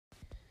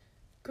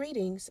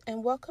Greetings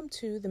and welcome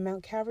to the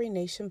Mount Calvary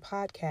Nation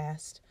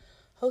podcast,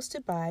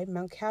 hosted by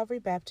Mount Calvary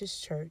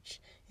Baptist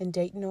Church in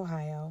Dayton,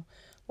 Ohio,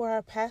 where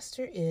our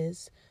pastor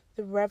is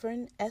the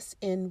Reverend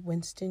S.N.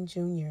 Winston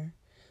Jr.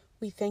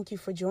 We thank you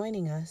for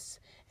joining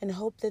us and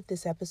hope that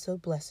this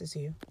episode blesses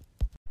you.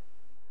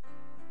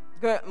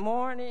 Good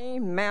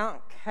morning,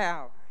 Mount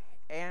Calvary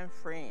and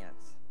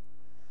friends.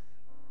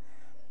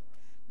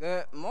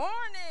 Good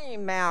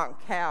morning, Mount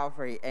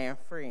Calvary and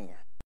friends.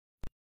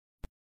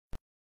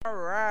 All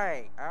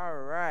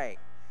right.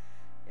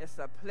 It's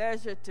a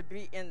pleasure to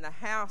be in the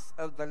house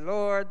of the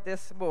Lord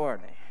this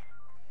morning.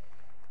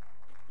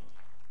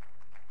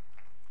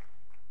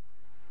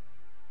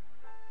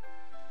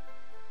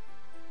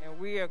 And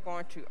we are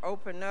going to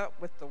open up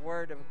with the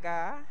Word of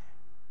God.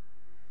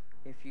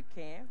 If you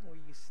can, will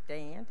you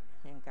stand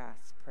in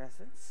God's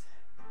presence?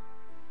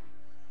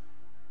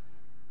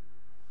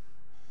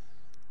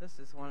 This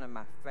is one of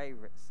my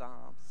favorite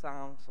Psalms,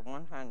 Psalms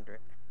 100.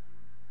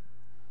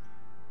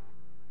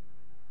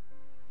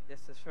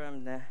 This is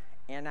from the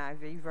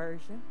NIV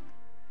version.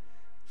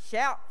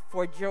 Shout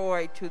for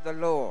joy to the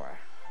Lord.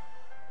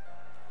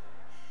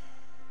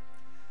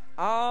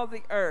 All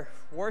the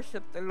earth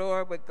worship the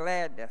Lord with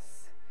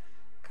gladness.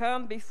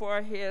 Come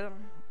before him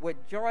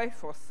with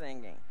joyful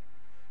singing.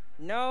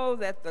 Know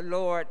that the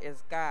Lord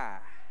is God.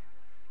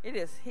 It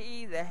is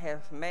he that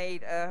has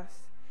made us,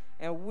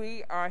 and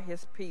we are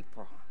his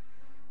people,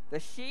 the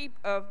sheep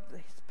of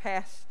his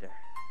pasture.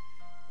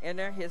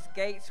 Enter his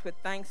gates with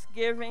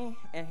thanksgiving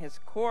and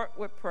his court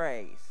with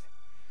praise.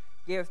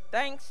 Give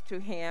thanks to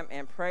him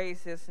and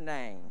praise his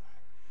name.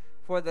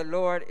 For the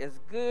Lord is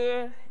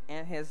good,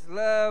 and his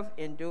love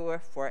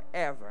endureth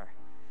forever.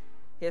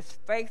 His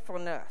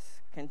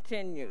faithfulness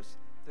continues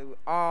through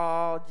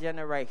all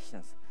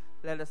generations.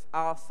 Let us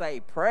all say,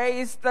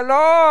 praise the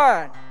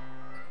Lord.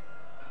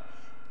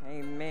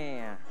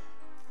 Amen.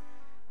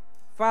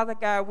 Father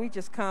God, we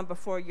just come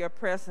before your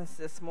presence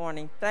this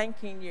morning,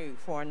 thanking you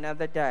for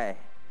another day.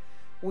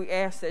 We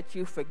ask that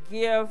you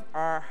forgive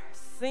our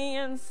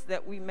sins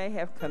that we may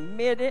have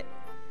committed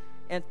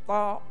in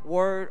thought,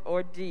 word,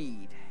 or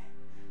deed.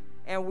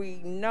 And we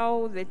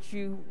know that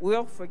you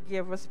will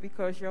forgive us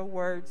because your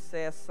word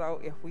says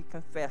so if we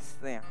confess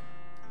them.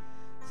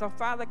 So,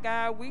 Father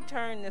God, we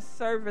turn this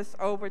service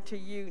over to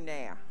you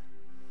now.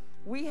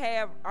 We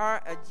have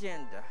our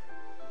agenda,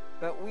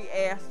 but we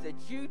ask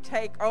that you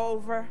take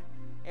over,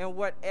 and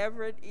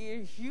whatever it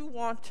is you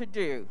want to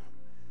do,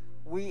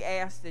 we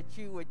ask that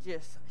you would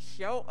just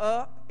show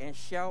up and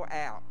show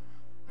out.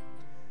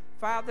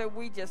 Father,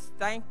 we just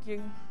thank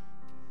you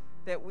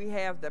that we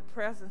have the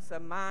presence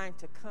of mind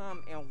to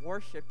come and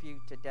worship you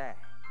today.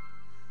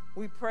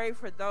 We pray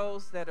for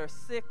those that are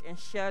sick and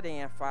shut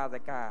in, Father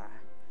God.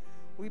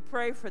 We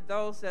pray for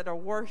those that are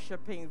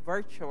worshiping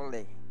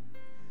virtually.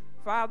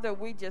 Father,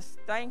 we just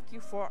thank you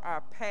for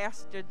our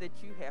pastor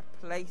that you have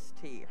placed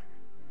here.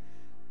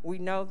 We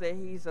know that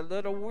he's a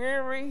little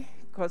weary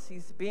because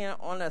he's been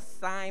on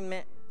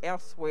assignment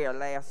elsewhere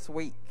last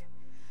week.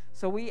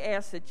 So we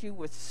ask that you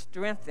would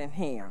strengthen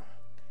him,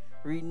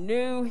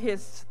 renew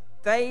his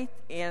faith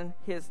and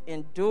his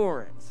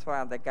endurance,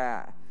 Father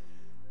God.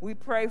 We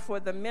pray for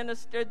the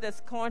minister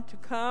that's going to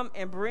come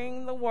and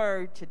bring the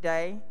word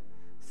today,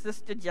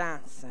 Sister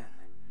Johnson.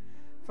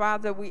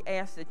 Father, we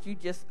ask that you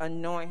just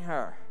anoint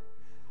her.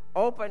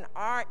 Open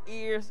our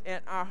ears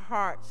and our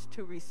hearts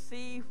to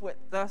receive what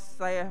thus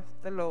saith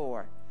the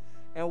Lord.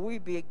 And we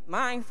be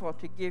mindful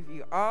to give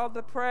you all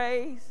the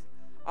praise,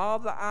 all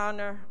the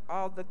honor,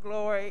 all the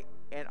glory,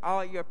 and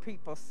all your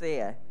people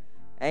said,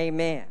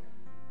 amen.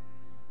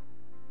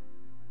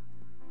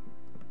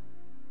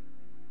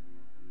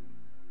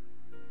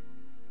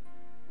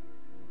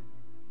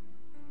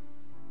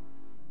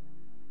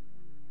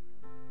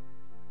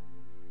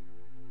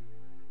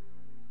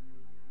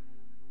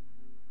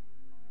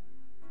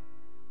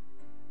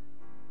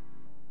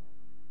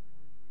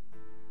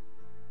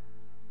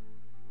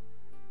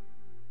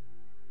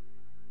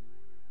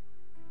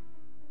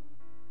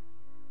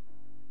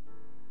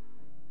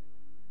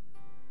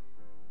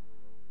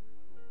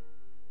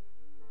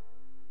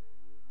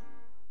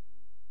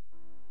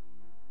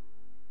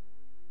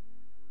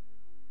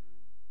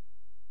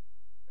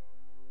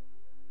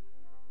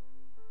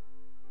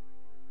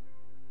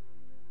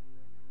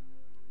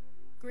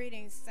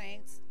 Greetings,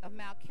 saints of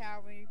Mount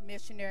Calvary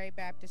Missionary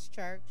Baptist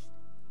Church.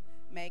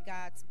 May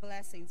God's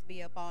blessings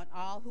be upon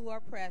all who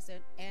are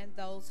present and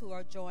those who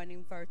are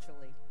joining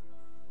virtually.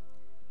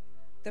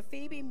 The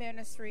Phoebe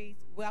Ministry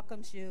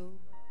welcomes you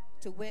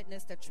to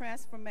witness the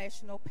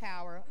transformational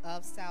power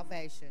of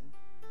salvation.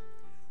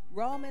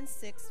 Romans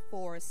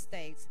 6:4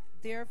 states,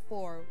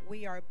 "Therefore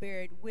we are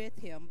buried with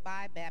him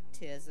by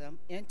baptism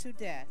into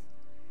death,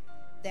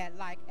 that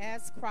like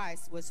as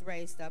Christ was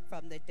raised up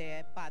from the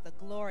dead by the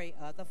glory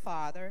of the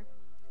Father,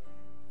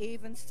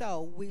 even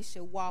so we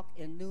should walk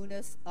in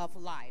newness of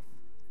life."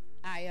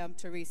 I am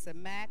Teresa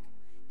Mack,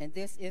 and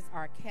this is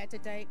our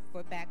candidate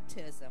for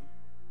baptism,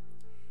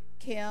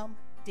 Kim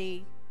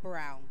D.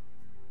 Brown.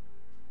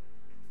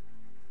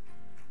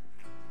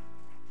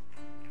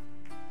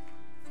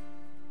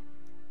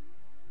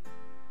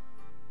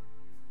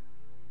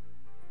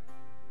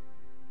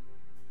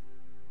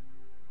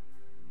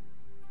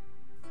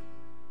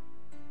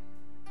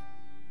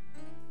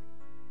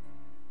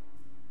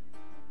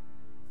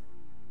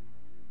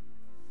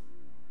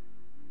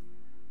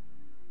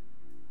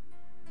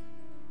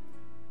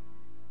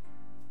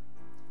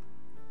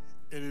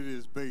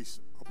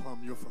 based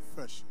upon your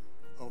profession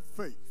of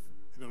faith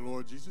in the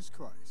Lord Jesus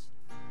Christ.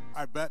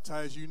 I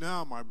baptize you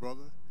now, my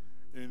brother,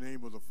 in the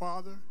name of the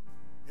Father,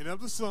 and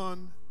of the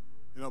Son,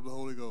 and of the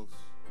Holy Ghost.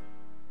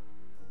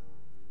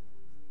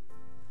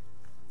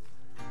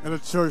 And the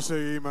church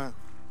say amen.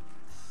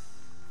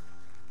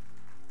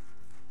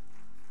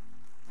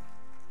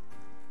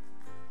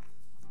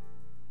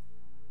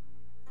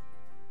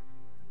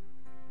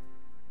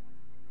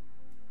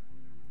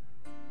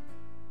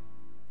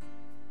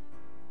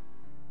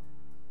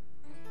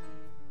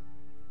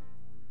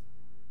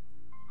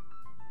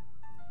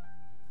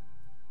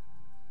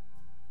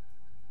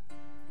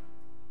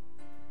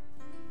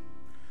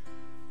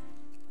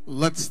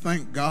 Let's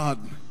thank God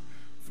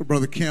for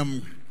Brother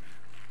Kim,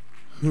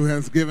 who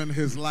has given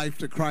his life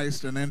to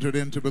Christ and entered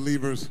into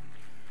believers'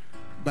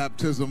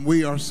 baptism.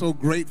 We are so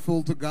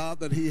grateful to God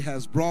that he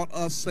has brought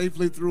us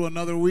safely through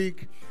another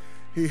week.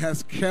 He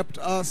has kept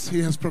us.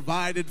 He has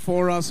provided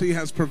for us. He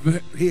has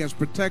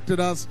protected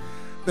us.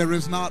 There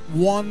is not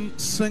one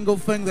single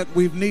thing that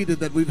we've needed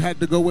that we've had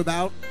to go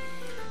without.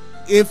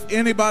 If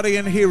anybody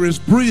in here is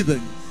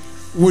breathing,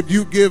 would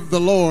you give the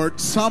Lord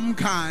some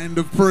kind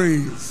of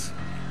praise?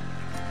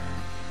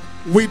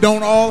 We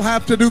don't all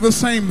have to do the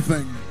same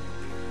thing,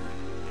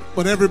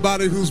 but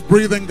everybody who's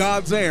breathing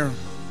God's air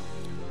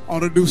ought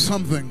to do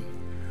something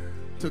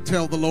to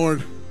tell the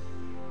Lord,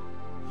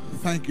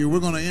 thank you.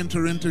 We're going to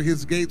enter into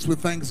his gates with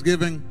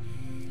thanksgiving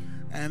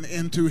and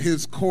into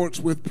his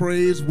courts with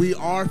praise. We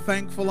are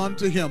thankful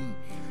unto him,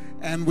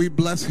 and we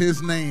bless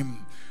his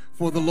name,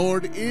 for the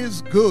Lord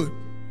is good.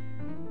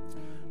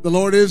 The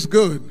Lord is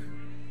good,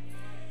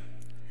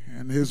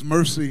 and his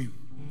mercy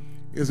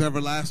is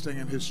everlasting,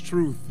 and his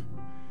truth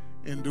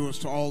endures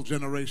to all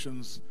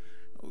generations.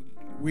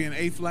 We in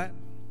A flat?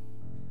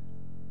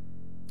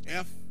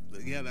 F?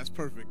 Yeah, that's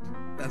perfect.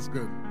 That's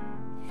good.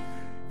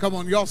 Come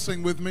on, y'all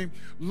sing with me.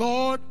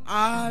 Lord,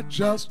 I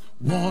just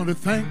want to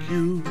thank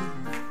you.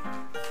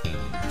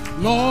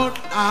 Lord,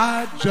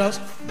 I just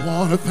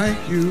want to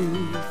thank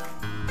you.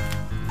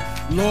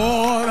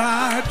 Lord,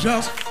 I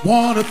just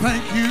want to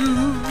thank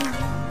you.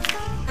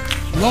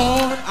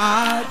 Lord,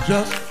 I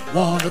just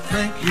want to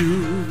thank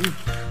you.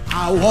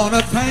 I want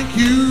to thank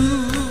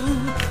you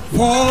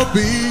for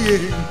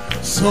being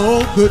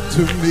so good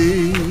to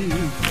me.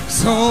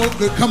 So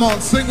good. Come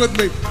on, sing with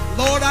me.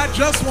 Lord, I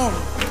just want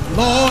to.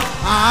 Lord,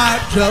 I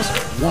just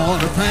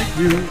want to thank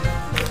you.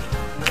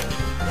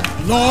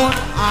 Lord,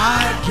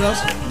 I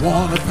just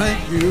want to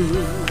thank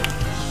you.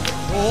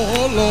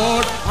 Oh,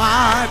 Lord,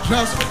 I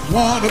just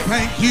want to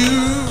thank you.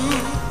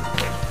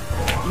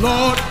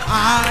 Lord,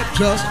 I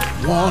just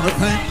want to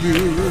thank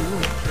you.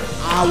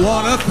 I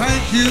want to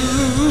thank you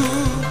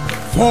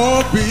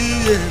for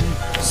being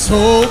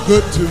so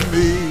good to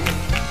me,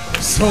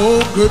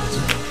 so good to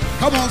me.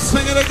 Come on,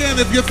 sing it again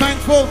if you're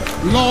thankful.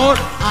 Lord,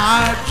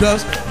 I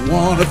just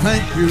want to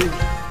thank you.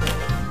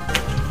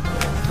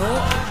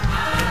 Lord,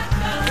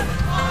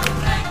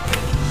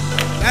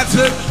 that's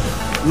it.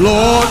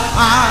 Lord,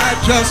 I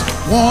just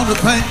want to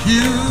thank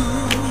you.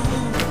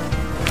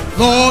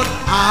 Lord,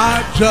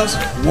 I just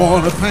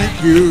want to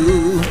thank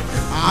you.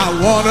 I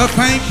want to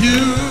thank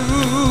you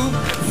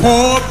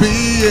for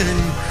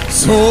being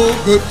so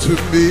good to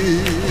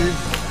me.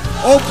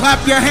 Oh,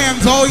 clap your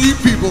hands, all you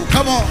people.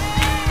 Come on.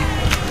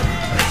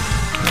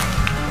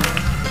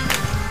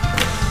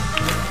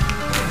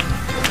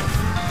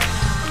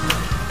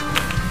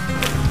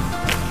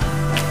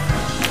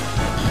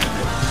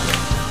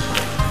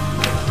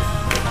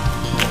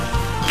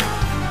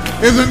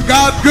 Isn't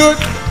God good?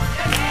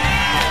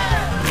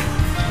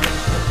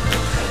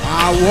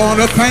 I want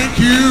to thank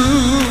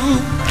you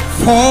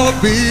for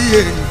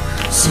being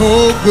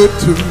so good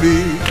to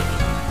me.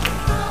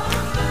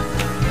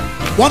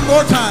 One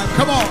more time,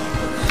 come on.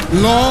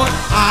 Lord,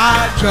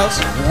 I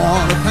just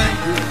want to thank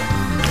you.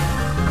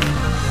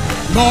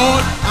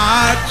 Lord,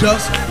 I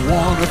just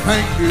want to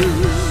thank you.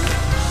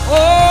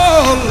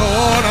 Oh,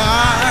 Lord,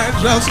 I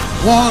just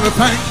want to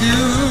thank you.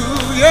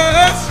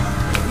 Yes,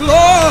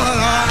 Lord,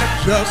 I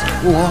just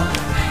want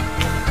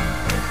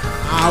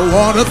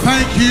to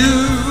thank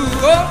you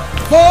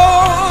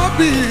for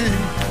being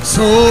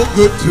so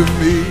good to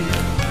me.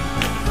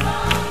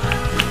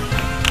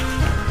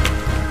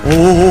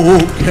 Oh,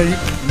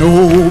 can't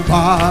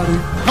nobody,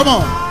 come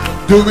on,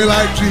 do me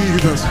like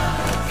Jesus.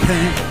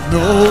 Can't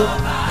nobody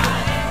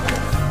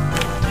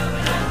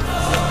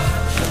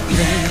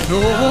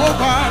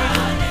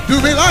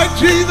do me like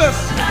Jesus.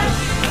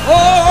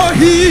 Oh,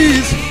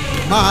 he's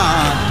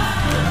mine.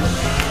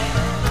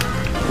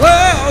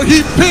 Well,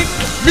 he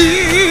picked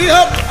me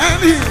up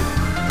and he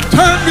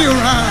turned me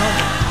around.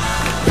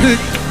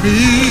 Picked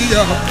me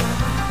up.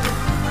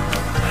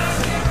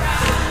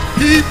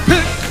 He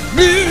picked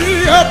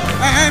me up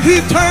and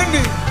he turned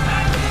me.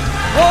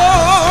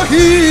 Oh,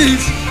 he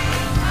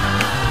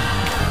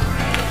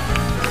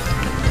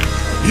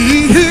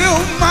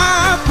healed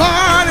my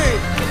body.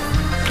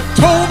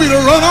 Told me to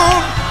run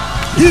on.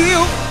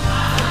 Healed.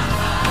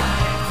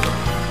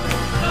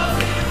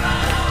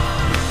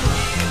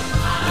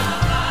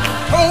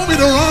 Told me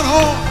to run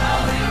on.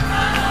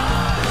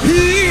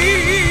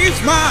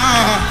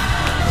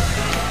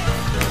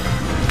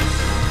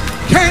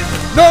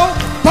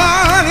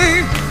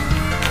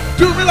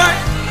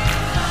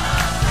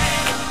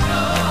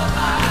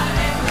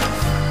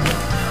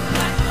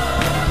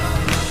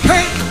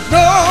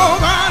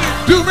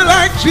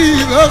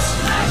 Jesus.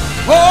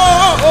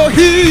 Oh,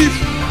 he's.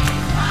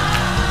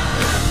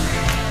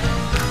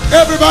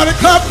 Everybody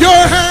clap your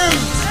hands.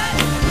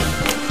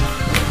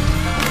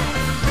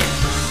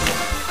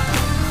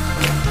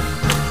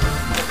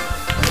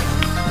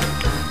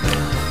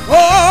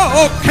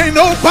 Oh, can't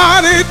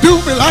nobody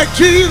do me like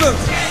Jesus.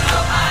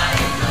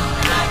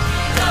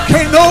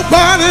 Can't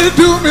nobody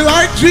do me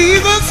like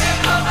Jesus.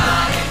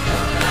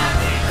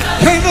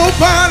 Can't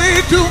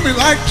nobody do me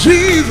like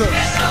Jesus.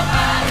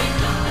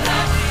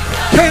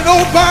 Can't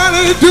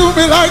nobody do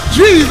me like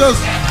Jesus.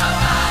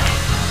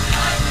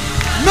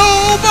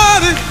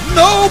 Nobody,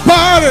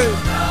 nobody.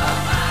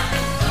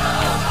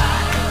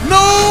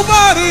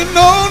 Nobody,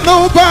 no,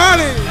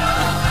 nobody.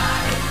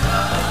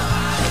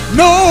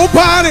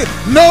 Nobody,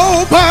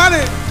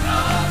 nobody.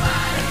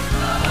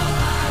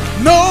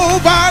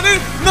 Nobody,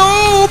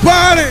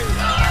 nobody.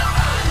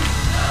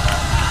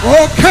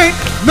 Oh, can't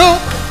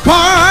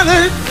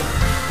nobody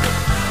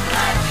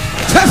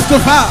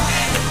testify.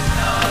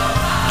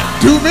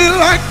 Do me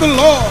like the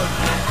Lord.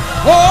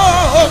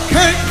 Oh,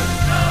 can't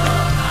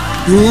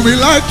do me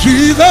like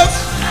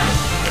Jesus.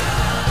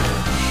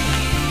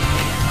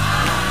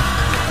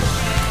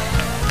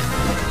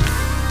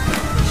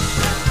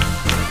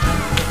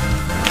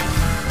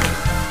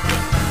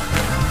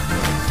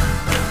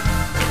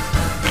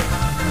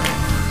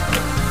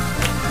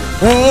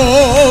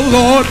 Oh,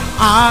 Lord,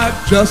 I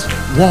just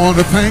want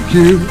to thank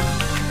you.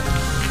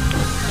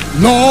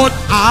 Lord,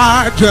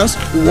 I just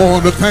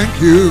want to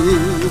thank you.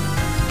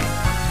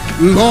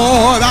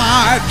 Lord,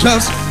 I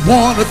just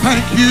want to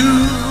thank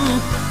you.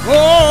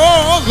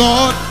 Oh,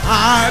 Lord,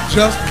 I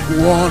just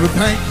want to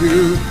thank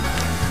you.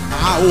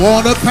 I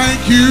want to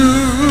thank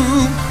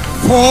you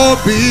for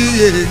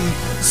being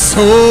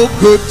so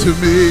good to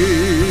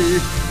me.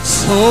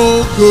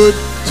 So good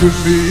to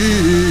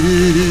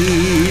me.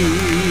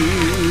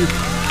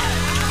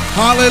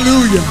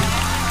 Hallelujah.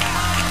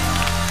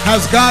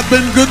 Has God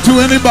been good to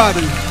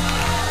anybody?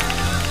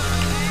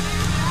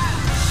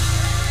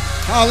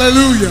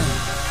 Hallelujah.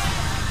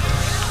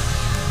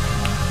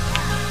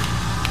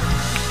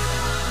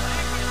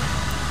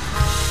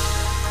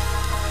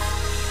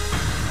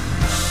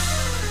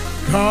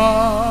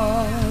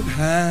 God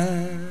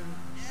has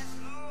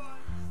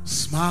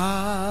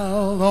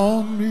smiled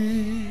on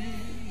me.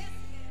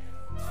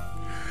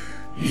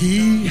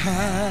 He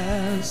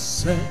has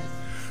set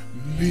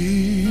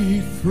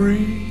me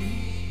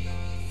free.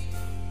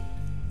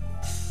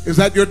 Is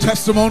that your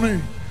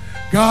testimony?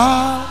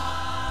 God,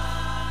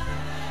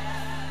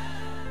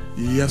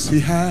 yes, He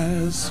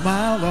has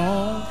smiled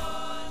on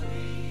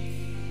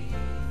me.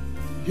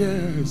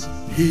 Yes,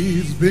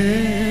 He's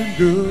been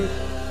good,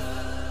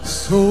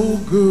 so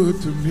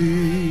good to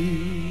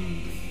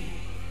me.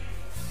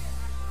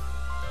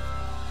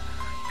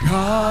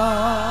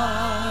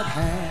 God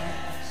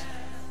has,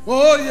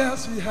 oh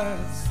yes, He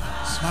has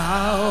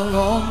smiled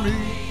on me.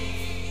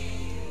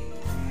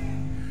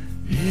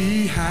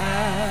 He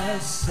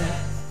has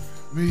set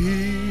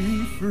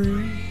me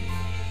free.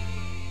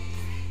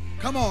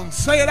 Come on,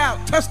 say it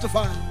out,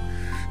 testify.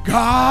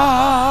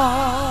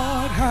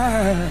 God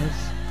has,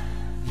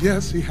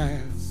 yes, He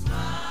has.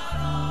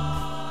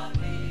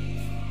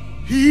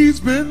 He's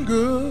been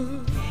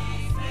good,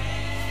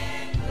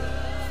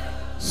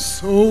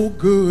 so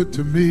good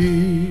to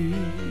me.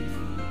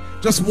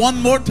 Just one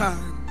more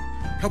time.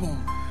 Come on.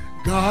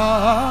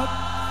 God,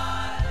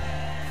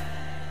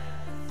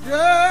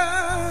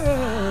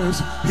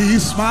 yes, He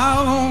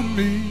smiled on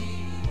me.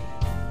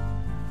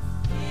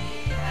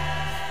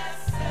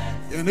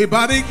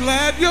 Anybody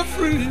glad you're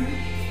free?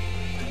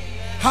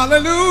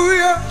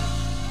 Hallelujah,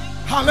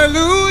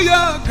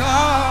 hallelujah,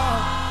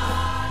 God.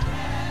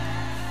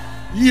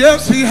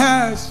 Yes, He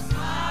has.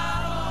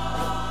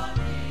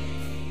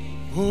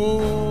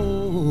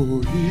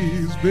 Oh,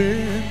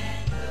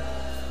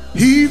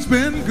 He's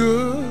been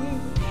good.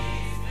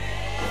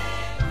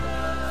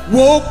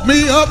 Woke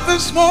me up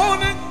this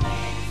morning.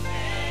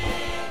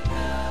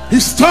 He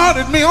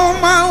started me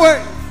on my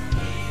way.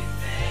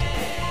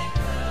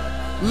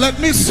 Let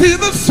me see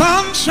the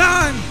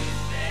sunshine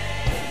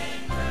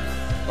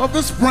of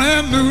this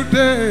brand new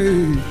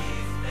day.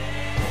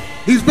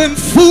 He's been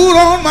food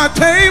on my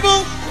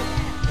table.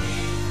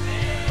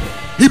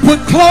 He put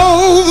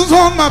clothes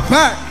on my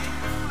back.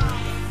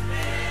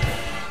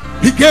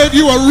 He gave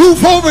you a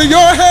roof over your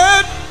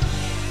head.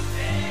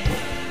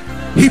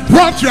 He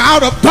brought you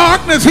out of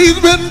darkness. He's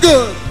been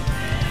good.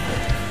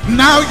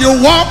 Now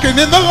you're walking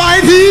in the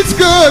light. He's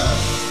good.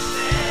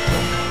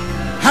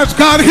 Has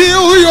God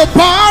healed your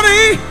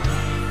body?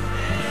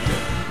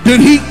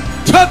 Did He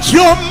touch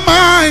your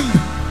mind?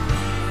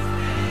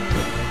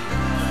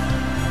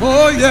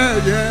 Oh yeah,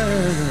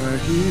 yeah.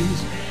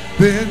 He's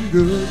been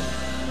good.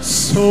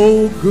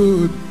 So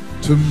good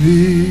to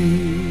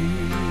me.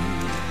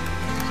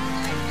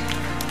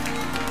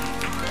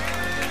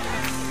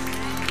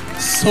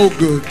 So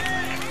good.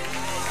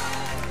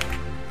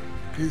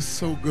 He's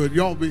so good.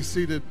 Y'all be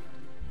seated.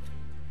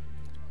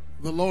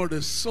 The Lord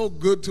is so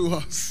good to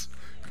us.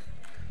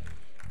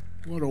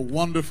 What a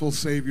wonderful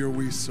Savior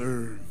we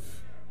serve.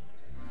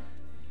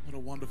 What a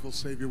wonderful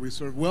Savior we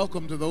serve.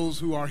 Welcome to those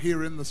who are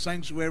here in the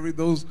sanctuary,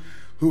 those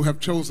who have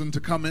chosen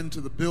to come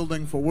into the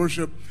building for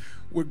worship.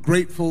 We're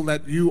grateful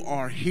that you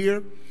are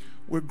here.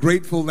 We're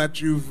grateful that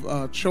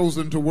you've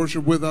chosen to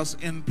worship with us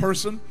in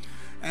person.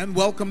 And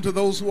welcome to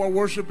those who are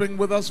worshiping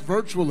with us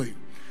virtually.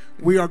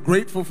 We are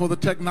grateful for the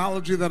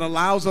technology that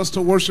allows us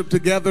to worship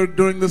together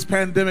during this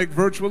pandemic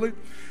virtually.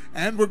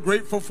 And we're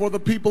grateful for the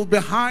people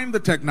behind the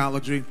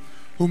technology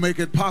who make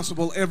it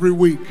possible every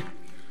week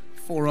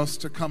for us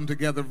to come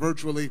together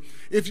virtually.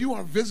 If you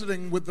are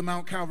visiting with the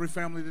Mount Calvary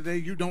family today,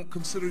 you don't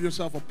consider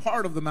yourself a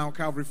part of the Mount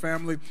Calvary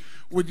family,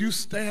 would you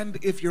stand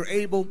if you're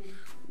able?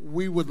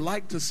 We would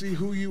like to see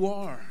who you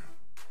are.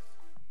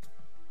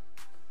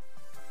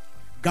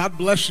 God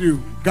bless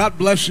you. God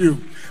bless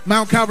you.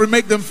 Mount Calvary,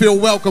 make them feel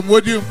welcome,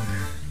 would you?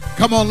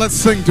 Come on, let's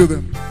sing to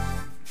them.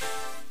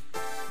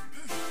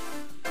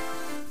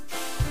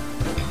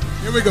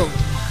 Here we go.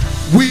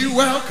 We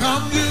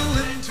welcome you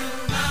into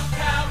Mount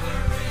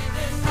Calvary,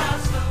 this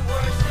house of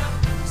worship.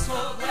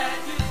 So glad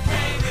you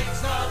came,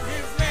 exalt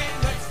his name,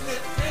 let's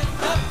lift him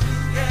up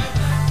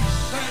together.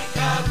 Thank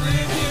God we're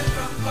here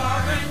from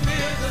far and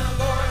near.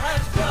 The Lord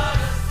has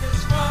brought us this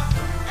far,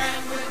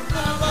 and with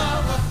the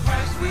love of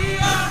Christ we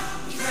are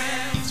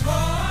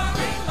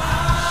transforming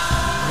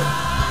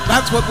lives.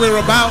 That's what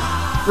we're about,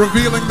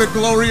 revealing the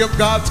glory of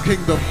God's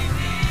kingdom.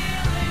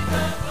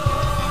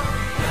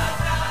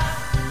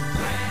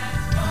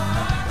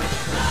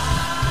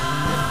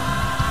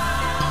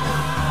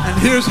 And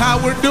here's how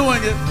we're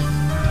doing it.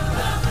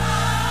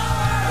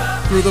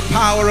 Through the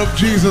power of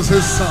Jesus,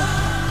 his son.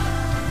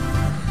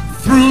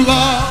 Through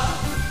love,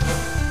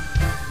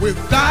 with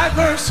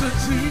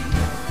diversity,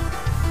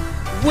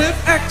 with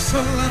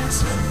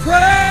excellence, prayer,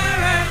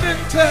 and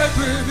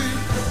integrity,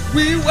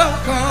 we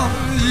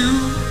welcome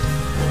you.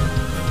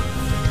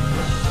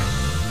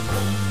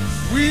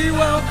 We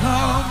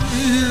welcome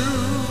you.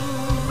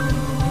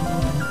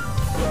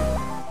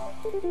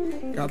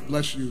 God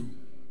bless you.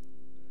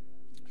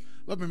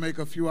 Let me make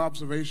a few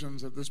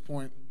observations at this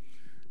point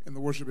in the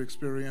worship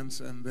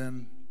experience, and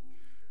then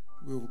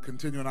we will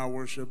continue in our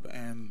worship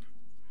and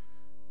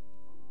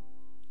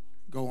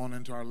go on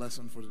into our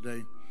lesson for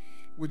today.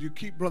 Would you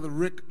keep Brother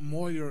Rick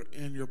Moyer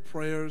in your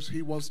prayers?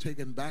 He was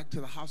taken back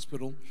to the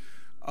hospital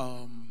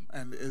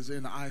and is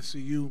in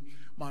ICU.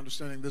 My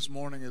understanding this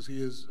morning is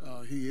he is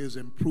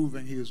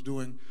improving. He is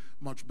doing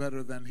much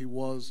better than he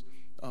was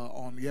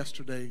on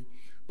yesterday.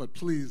 But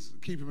please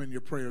keep him in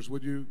your prayers.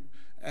 Would you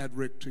add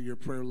Rick to your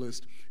prayer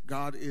list?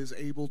 God is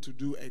able to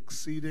do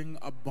exceeding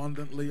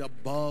abundantly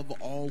above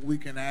all we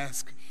can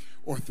ask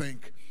or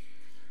think.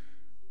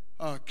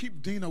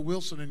 Keep Dina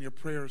Wilson in your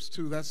prayers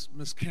too. That's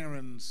Miss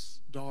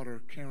Karen's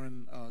daughter,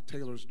 Karen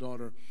Taylor's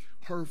daughter.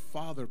 Her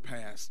father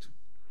passed.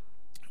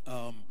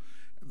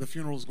 The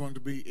funeral is going to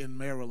be in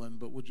Maryland,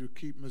 but would you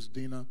keep Miss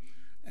Dina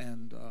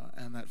and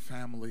that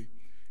family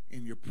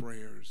in your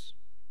prayers?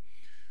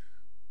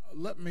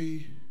 Let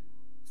me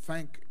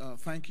thank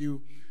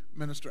you,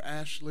 Minister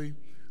Ashley.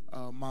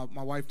 My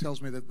wife tells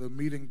me that the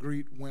meet and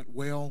greet went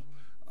well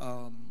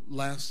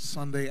last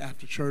Sunday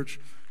after church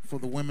for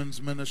the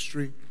women's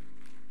ministry.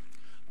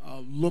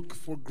 Look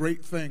for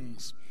great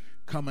things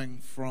coming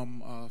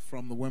from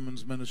the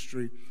women's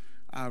ministry.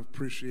 I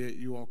appreciate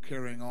you all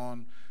carrying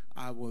on.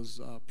 I was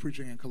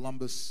preaching in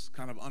Columbus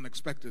kind of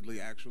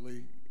unexpectedly,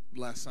 actually,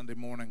 last Sunday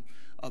morning.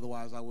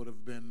 Otherwise, I would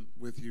have been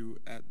with you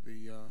at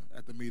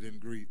the meet and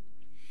greet.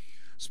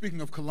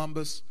 Speaking of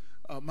Columbus,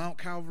 Mount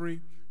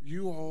Calvary,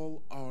 you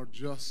all are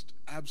just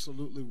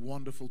absolutely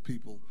wonderful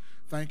people.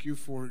 Thank you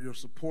for your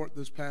support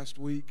this past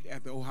week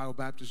at the Ohio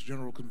Baptist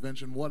General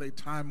Convention. What a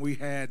time we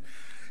had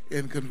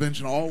in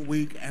convention all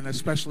week, and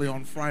especially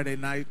on Friday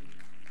night.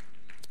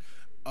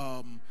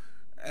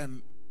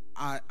 And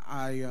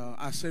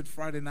I said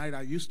Friday night,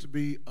 I used to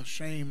be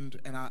ashamed,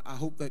 and I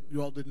hope that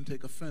you all didn't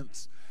take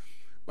offense,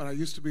 but I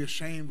used to be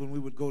ashamed when we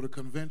would go to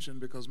convention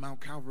because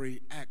Mount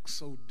Calvary acts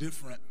so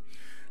different.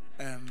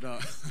 And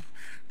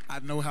I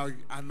know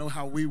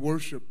how we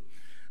worship,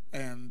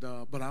 and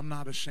but I'm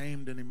not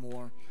ashamed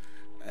anymore,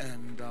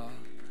 and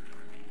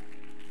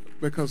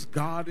because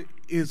God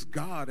is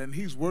God, and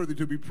He's worthy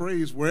to be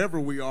praised wherever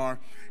we are,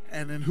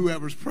 and in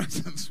whoever's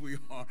presence we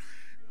are.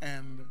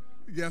 And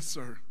yes,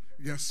 sir,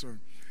 yes, sir.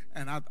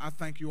 And I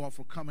thank you all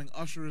for coming,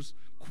 ushers,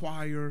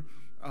 choir,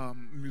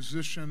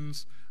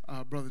 musicians,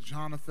 Brother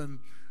Jonathan,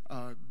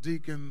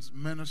 deacons,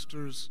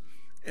 ministers,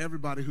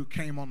 everybody who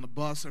came on the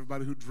bus,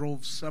 everybody who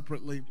drove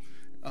separately.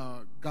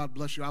 God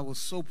bless you. I was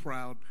so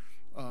proud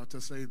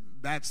to say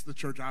that's the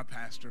church I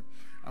pastor.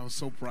 I was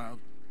so proud.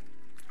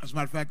 As a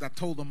matter of fact, I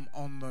told them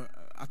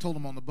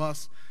on the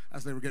bus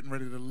as they were getting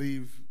ready to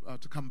leave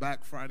to come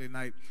back Friday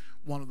night.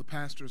 One of the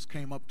pastors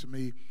came up to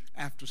me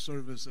after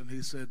service and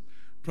he said,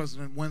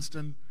 "President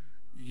Winston,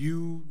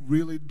 you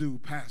really do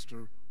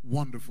pastor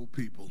wonderful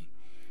people."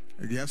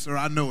 Yes, sir,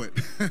 I know it.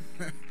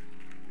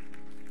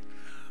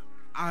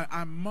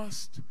 I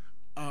must,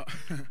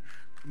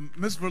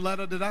 Miss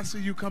Verletta, did I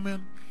see you come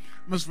in?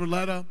 Miss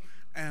Verletta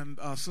and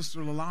Sister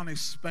Lalani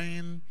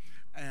Spain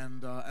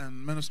and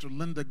Minister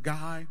Linda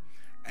Guy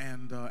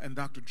and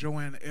Dr.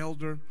 Joanne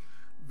Elder.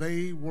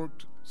 They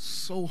worked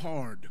so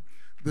hard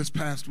this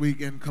past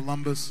week in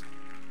Columbus.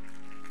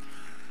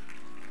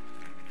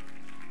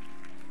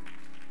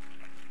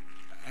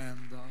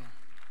 And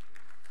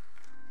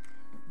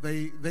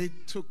they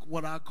took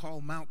what I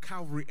call Mount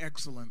Calvary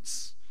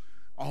excellence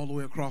all the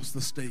way across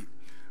the state.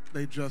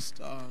 They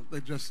just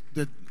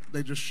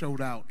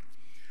showed out.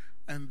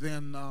 And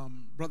then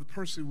Brother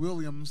Percy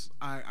Williams,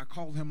 I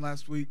called him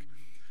last week.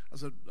 I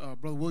said,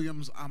 Brother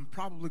Williams, I'm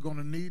probably going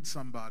to need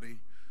somebody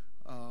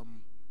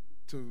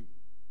to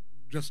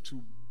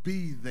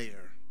be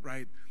there,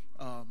 right?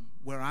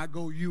 Where I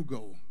go, you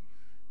go.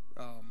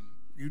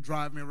 You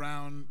drive me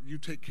around, you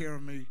take care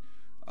of me,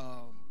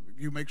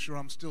 you make sure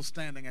I'm still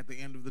standing at the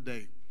end of the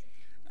day.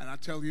 And I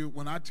tell you,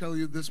 when I tell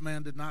you this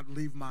man did not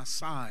leave my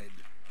side,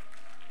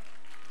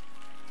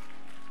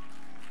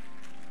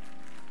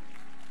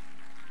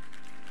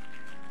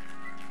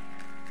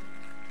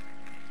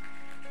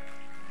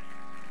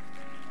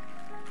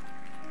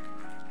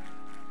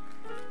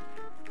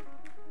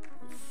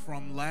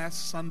 from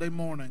last Sunday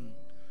morning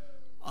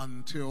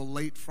until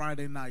late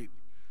Friday night,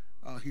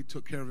 he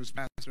took care of his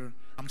pastor.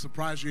 I'm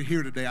surprised you're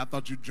here today. I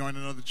thought you'd join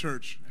another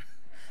church.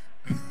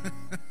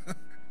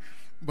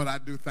 But I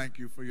do thank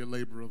you for your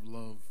labor of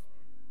love.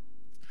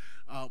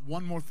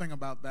 One more thing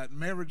about that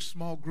marriage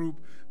small group,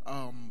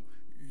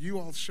 you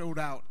all showed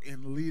out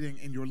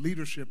in your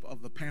leadership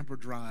of the Pamper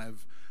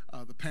Drive,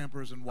 the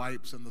Pampers and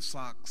wipes and the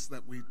socks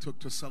that we took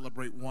to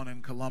celebrate one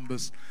in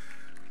Columbus.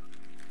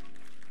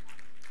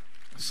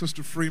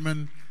 Sister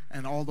Freeman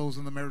and all those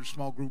in the marriage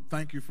small group,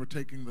 thank you for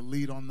taking the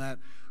lead on that.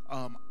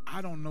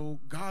 I don't know,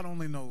 God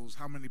only knows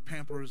how many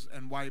Pampers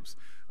and wipes.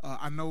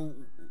 I know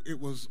it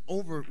was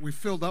over, we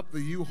filled up the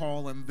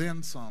U-Haul and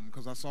then some,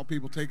 because I saw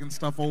people taking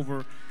stuff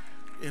over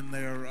in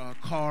their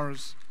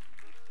cars.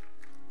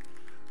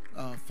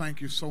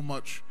 Thank you so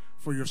much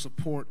for your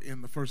support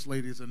in the First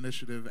Lady's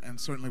initiative, and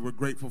certainly we're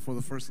grateful for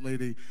the First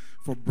Lady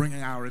for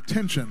bringing our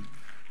attention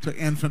to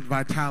infant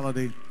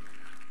vitality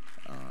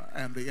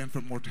and the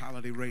infant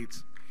mortality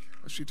rates.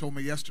 She told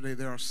me yesterday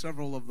there are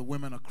several of the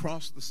women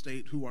across the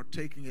state who are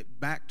taking it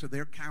back to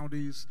their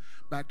counties,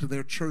 back to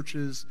their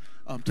churches,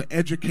 to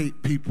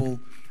educate people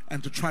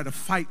and to try to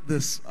fight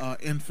this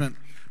infant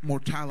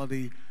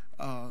mortality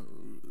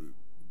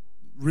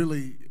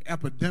really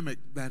epidemic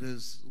that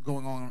is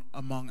going on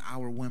among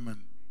our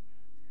women.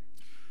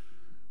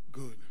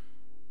 Good.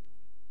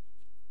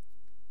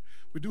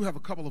 We do have a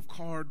couple of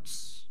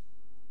cards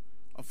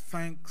of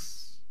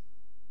thanks.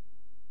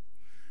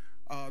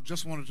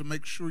 Just wanted to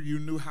make sure you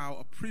knew how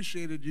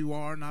appreciated you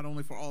are, not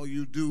only for all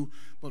you do,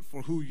 but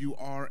for who you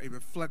are, a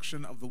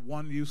reflection of the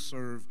one you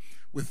serve.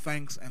 With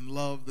thanks and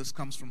love. This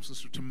comes from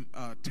Sister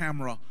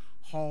Tamara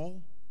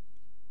Hall.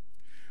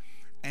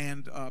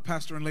 And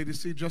Pastor and Lady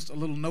C, just a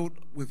little note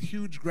with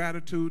huge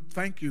gratitude.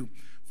 Thank you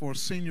for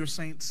Senior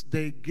Saints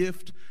Day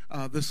gift.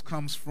 This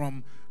comes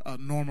from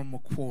Norma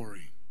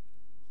McQuarrie.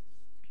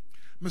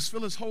 Miss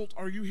Phyllis Holt,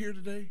 are you here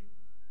today?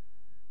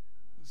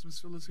 Is Miss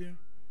Phyllis here?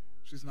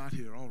 She's not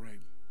here. All right.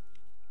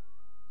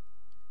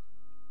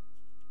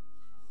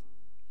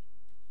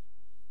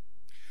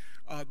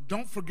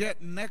 Don't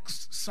forget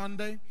next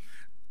Sunday,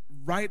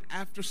 right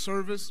after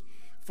service,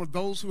 for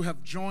those who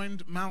have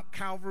joined Mount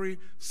Calvary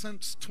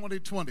since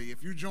 2020.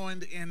 If you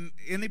joined in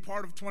any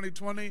part of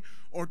 2020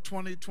 or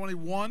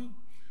 2021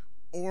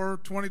 or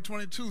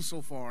 2022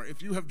 so far,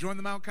 if you have joined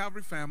the Mount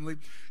Calvary family,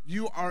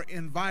 you are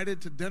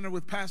invited to dinner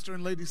with Pastor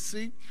and Lady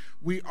C.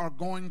 We are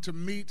going to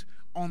meet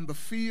on the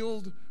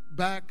field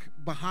back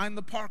behind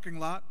the parking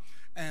lot,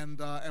 and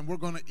we're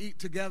going to eat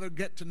together,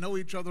 get to know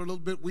each other a little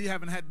bit. We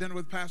haven't had dinner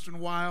with Pastor in a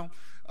while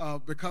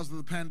because of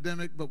the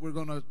pandemic, but we're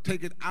going to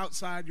take it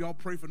outside. Y'all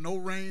pray for no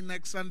rain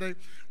next Sunday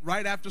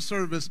right after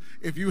service.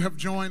 If you have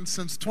joined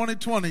since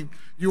 2020,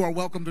 you are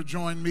welcome to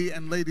join me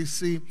and Lady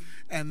C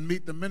and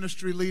meet the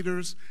ministry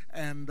leaders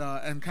and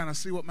kind of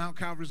see what Mount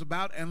Calvary is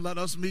about, and let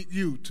us meet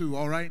you too,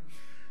 all right?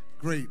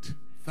 Great.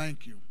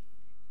 Thank you.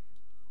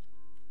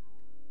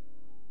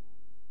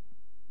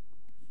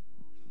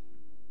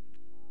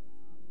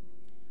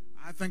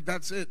 I think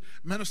that's it.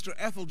 Minister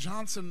Ethel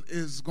Johnson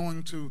is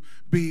going to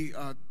be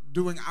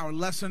doing our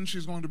lesson.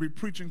 She's going to be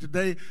preaching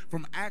today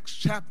from Acts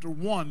chapter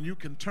 1. You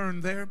can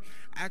turn there.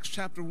 Acts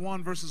chapter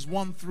 1, verses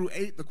 1 through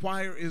 8. The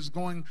choir is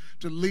going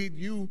to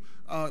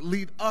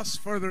lead us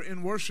further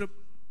in worship.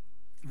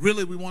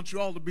 Really, we want you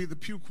all to be the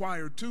pew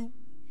choir too,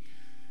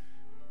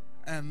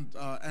 and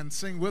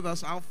sing with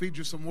us. I'll feed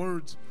you some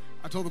words.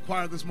 I told the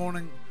choir this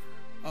morning,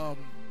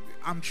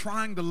 I'm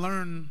trying to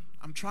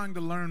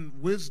learn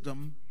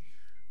wisdom.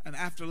 And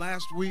after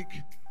last week,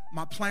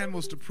 my plan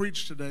was to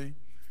preach today,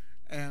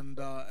 and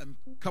a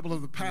couple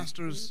of the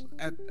pastors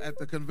at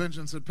the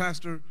convention said,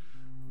 Pastor,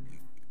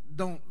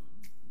 don't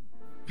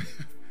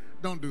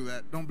do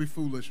that. Don't be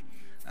foolish.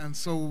 And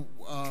so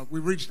we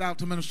reached out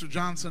to Minister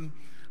Johnson.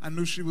 I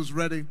knew she was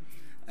ready,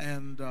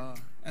 and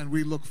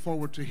we look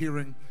forward to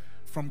hearing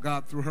from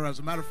God through her. As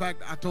a matter of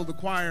fact, I told the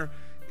choir,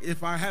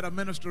 if I had a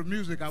minister of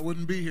music, I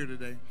wouldn't be here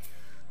today.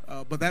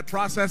 But that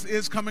process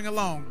is coming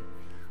along.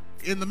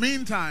 In the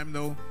meantime,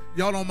 though,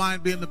 y'all don't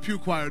mind being the pew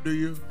choir, do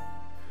you?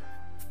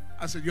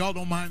 I said, y'all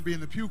don't mind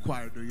being the pew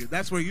choir, do you?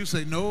 That's where you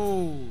say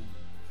no.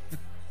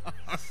 All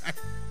right.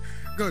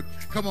 Good.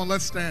 Come on,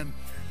 let's stand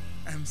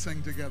and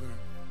sing together.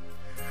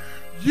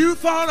 You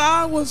thought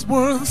I was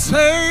worth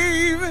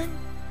saving,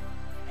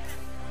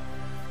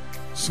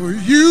 so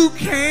you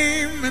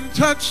came and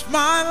touched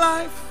my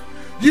life.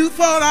 You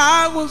thought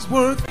I was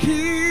worth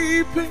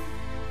keeping,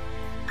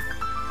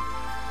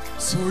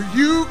 so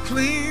you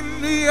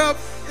cleaned me up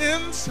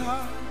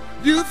inside.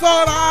 You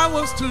thought I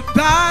was to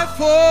die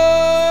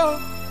for,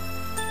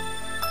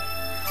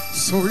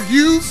 so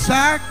you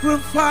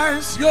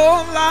sacrificed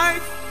your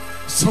life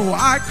so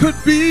I could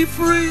be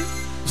free,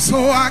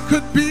 so I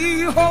could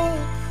be whole,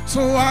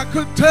 so I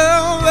could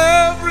tell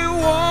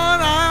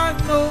everyone I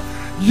know.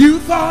 You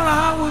thought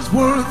I was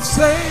worth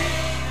saving.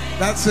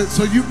 That's it.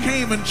 So you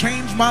came and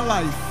changed my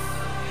life.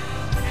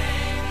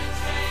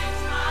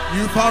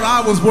 You thought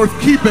I was worth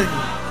keeping,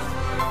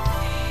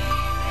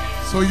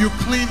 so you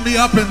cleaned me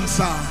up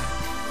inside.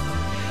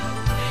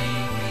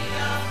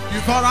 You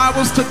thought I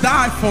was to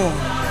die for,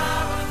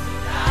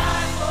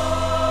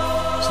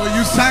 so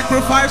you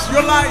sacrificed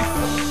your life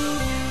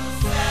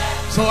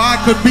so I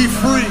could be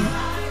free,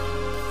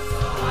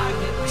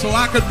 so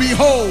I could be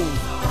whole,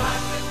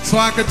 so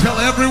I could tell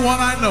everyone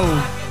I know.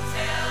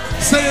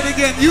 Say it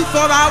again. You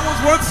thought I was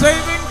worth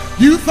saving.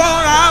 You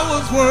thought I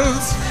was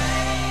worth,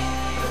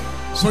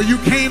 so you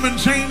came and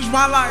changed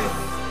my life.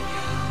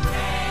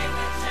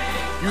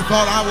 You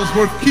thought I was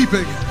worth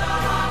keeping,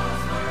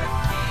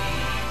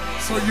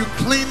 so you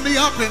cleaned me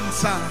up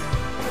inside.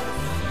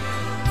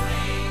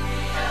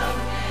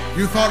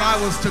 You thought I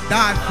was to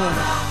die for,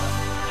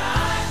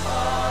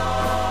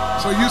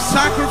 so you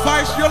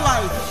sacrificed your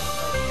life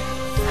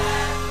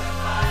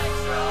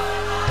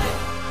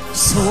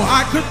so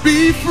I could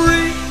be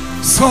free,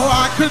 so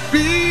I could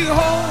be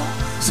whole,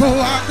 so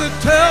I could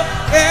tell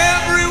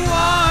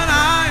everyone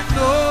I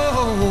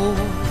know.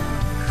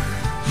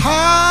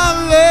 Hallelujah.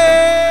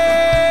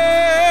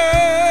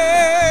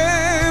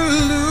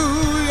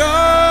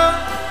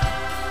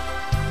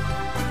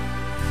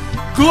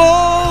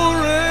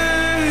 Glory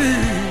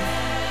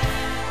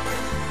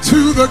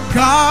to the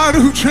God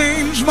who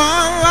changed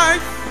my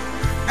life,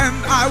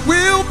 and I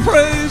will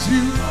praise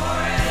you.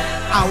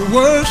 I'll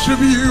worship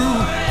you.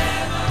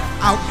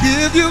 I'll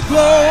give you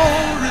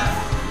glory,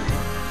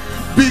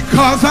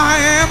 because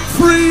I am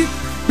free,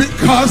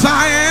 because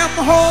I am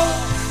whole,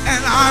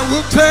 and I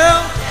will tell.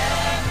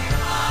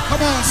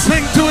 Come on,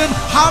 sing to him.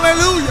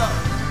 Hallelujah.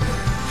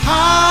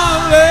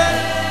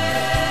 Hallelujah.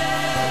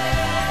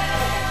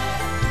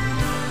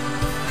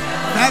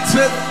 That's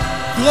it.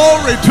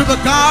 Glory to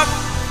the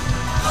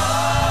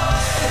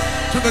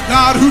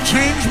God who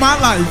changed my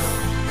life.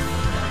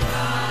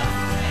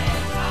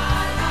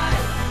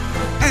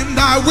 And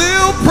I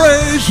will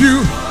praise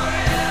you.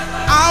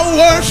 I'll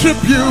worship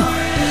you.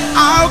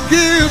 I'll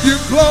give you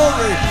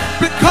glory,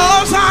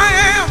 because I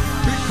am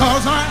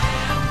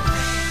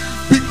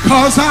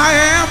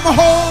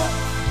whole.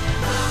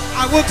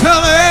 I will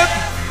tell it.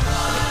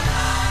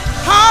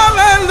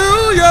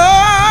 Hallelujah.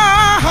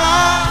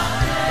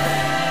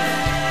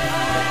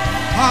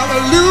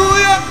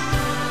 Hallelujah.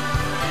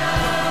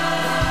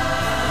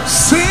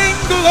 Sing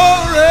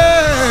glory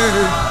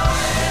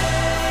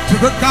to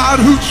the God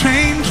who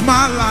changed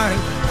my life.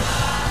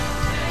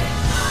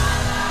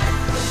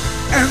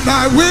 And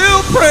I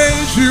will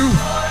praise you.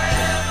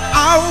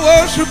 I'll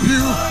worship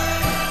you.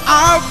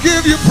 I'll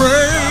give you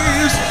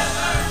praise.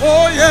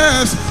 Oh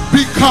yes,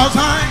 because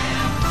I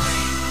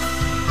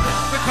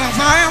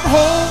am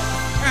whole,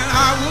 and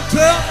I will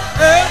tell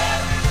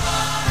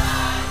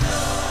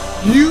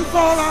it. You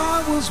thought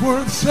I was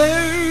worth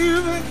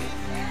saving,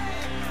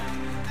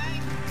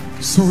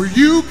 so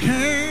you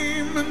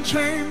came and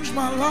changed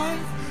my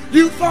life.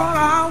 You thought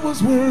I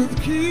was worth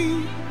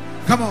keeping.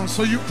 Come on,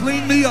 so you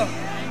cleaned me up.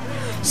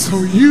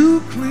 So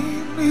you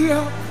cleaned me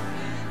up.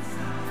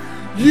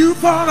 You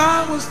thought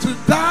I was to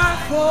die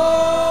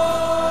for.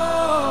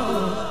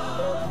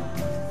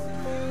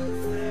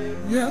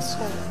 Yes,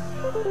 Lord.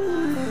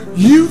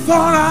 You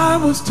thought I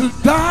was to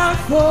die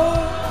for.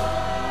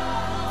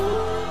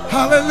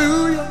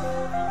 Hallelujah.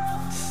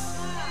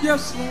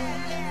 Yes, Lord.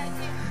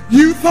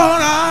 You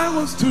thought I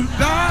was to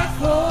die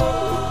for.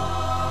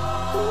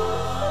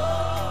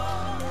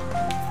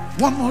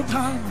 One more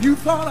time. You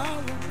thought I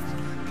was to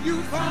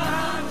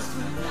die for.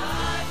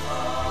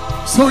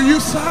 So you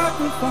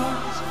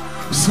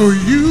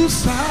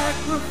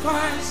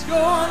sacrificed your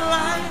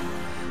life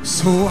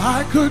so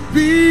I could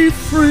be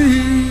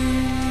free.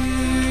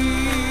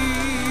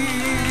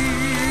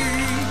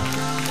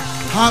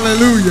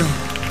 Hallelujah.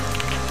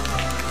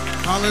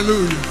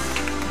 Hallelujah.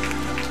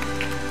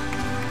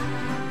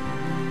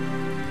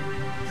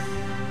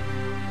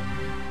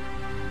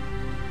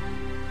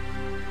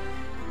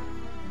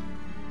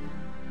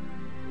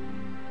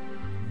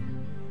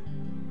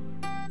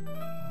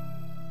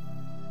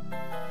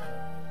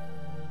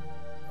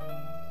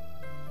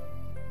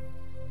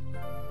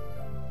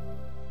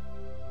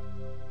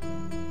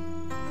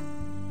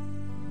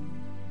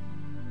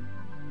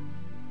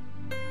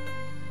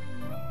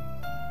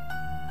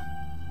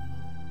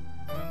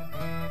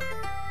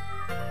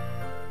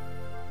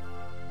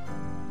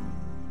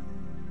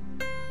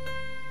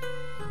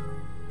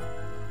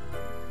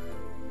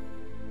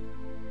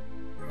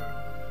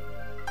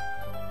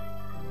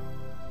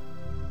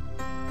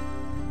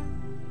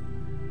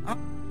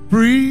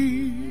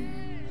 free.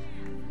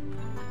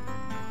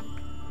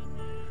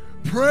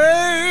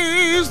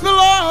 Praise the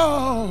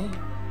Lord.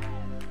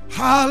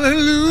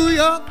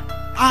 Hallelujah.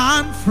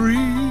 I'm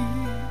free.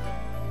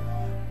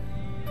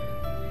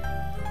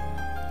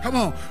 Come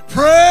on.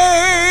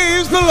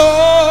 Praise the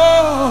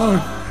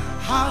Lord.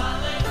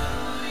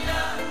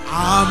 Hallelujah.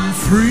 I'm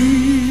free.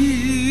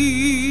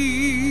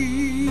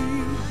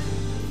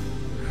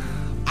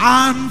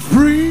 I'm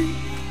free.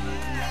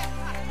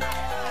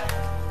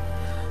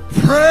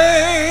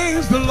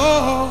 Praise the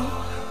Lord.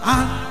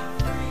 I'm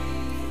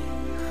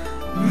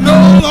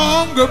no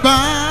longer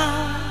bound.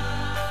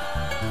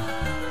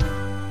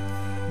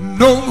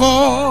 No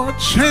more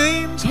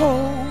chains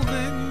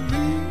holding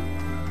me.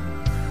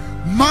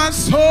 My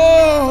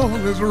soul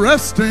is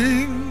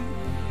resting.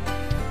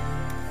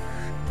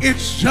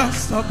 It's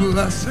just a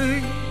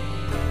blessing.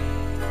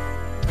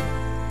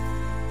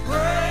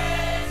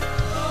 Praise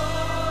the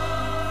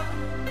Lord.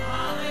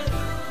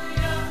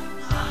 Hallelujah.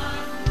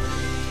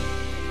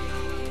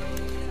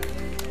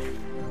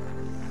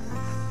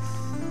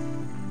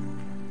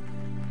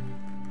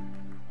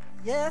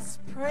 Yes,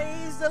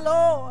 praise the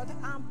Lord.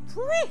 I'm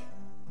free.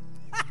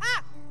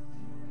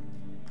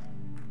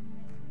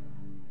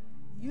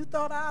 You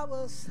thought I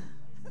was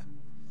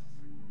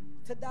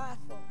to die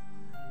for.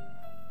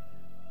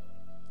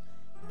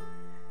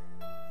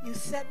 You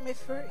set me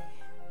free.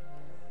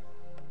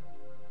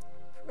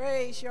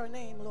 Praise your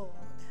name, Lord.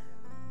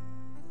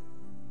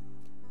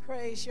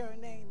 Praise your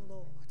name,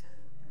 Lord.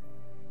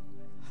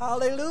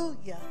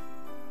 Hallelujah.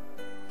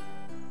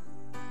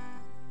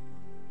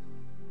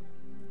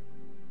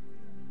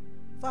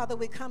 Father,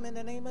 we come in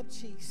the name of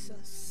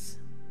Jesus,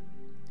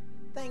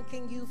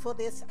 thanking you for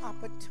this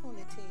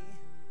opportunity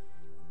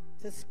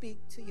to speak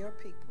to your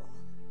people.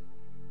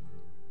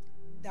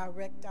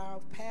 Direct our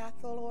path,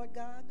 O Lord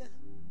God.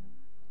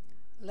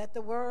 Let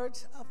the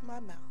words of my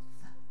mouth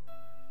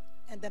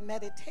and the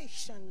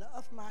meditation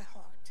of my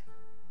heart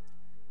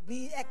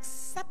be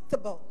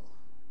acceptable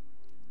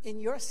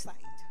in your sight,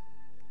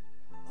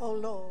 O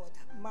Lord,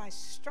 my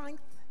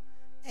strength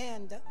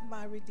and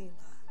my Redeemer.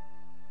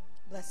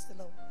 Bless the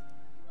Lord.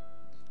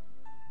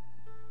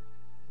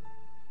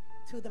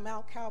 To the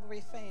Mount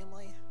Calvary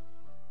family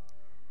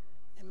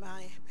and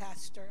my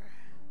pastor,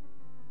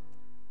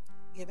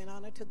 giving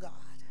honor to God,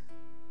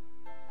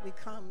 we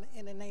come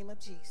in the name of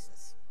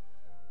Jesus.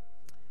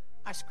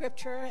 Our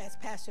scripture, as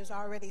pastor's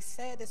already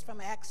said, is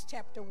from Acts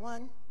chapter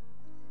 1,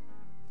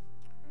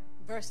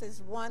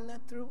 verses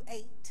 1 through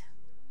 8.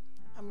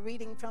 I'm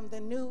reading from the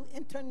New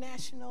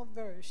International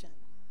Version.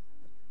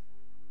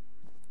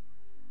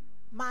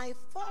 My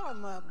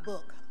former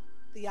book,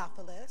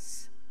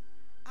 Theophilus,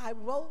 I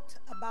wrote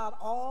about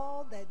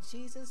all that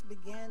Jesus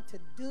began to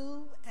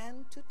do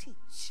and to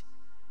teach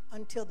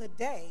until the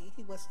day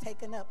he was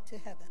taken up to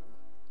heaven.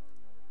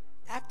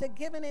 After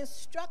giving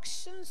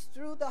instructions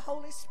through the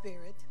Holy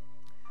Spirit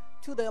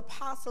to the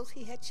apostles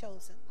he had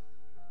chosen,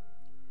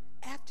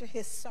 after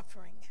his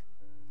suffering,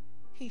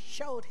 he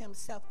showed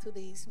himself to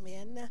these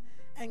men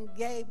and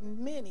gave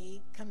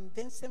many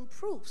convincing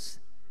proofs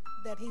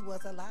that he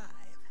was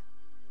alive.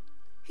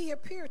 He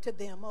appeared to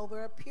them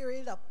over a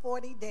period of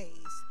 40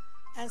 days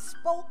and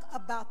spoke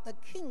about the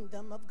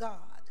kingdom of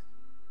God.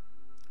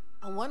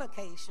 On one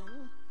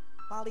occasion,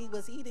 while he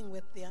was eating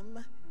with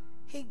them,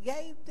 he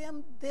gave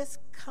them this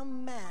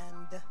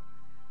command: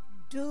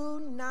 do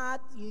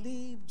not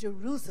leave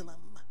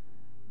Jerusalem,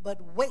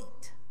 but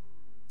wait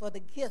for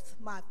the gift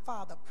my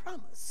Father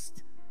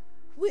promised,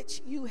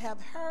 which you have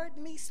heard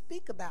me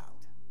speak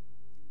about.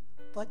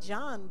 For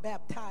John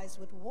baptized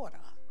with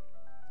water,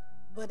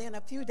 but in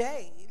a few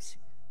days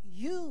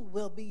you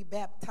will be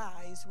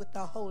baptized with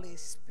the Holy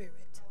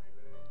Spirit.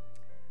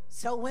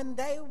 So when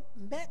they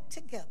met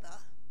together,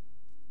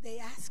 they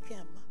asked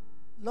him,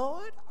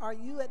 Lord, are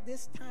you at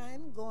this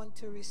time going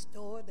to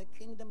restore the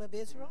kingdom of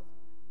Israel?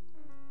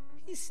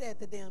 He said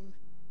to them,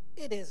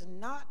 it is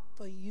not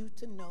for you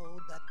to know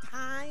the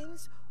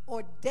times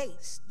or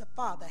dates the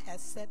Father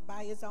has set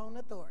by his own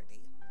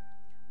authority,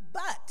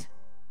 but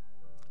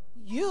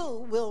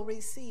you will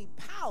receive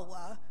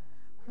power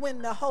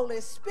when the Holy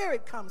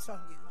Spirit comes on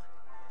you.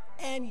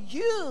 And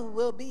you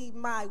will be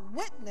my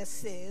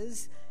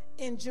witnesses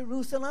in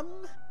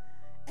Jerusalem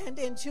and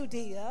in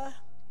Judea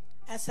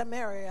and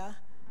Samaria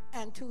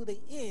and to the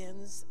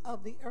ends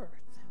of the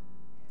earth.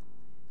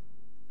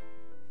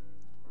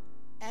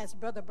 As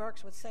Brother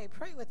Burks would say,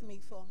 pray with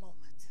me for a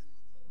moment.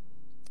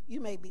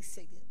 You may be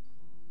seated.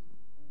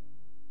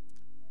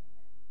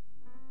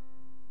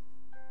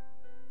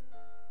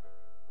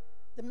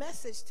 The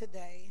message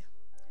today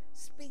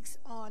speaks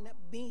on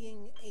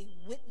being a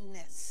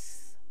witness.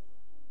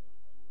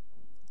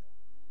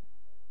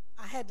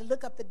 I had to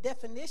look up the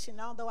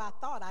definition, although I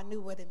thought I knew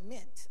what it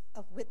meant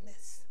of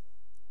witness.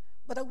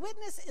 But a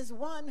witness is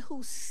one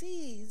who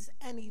sees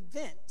an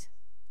event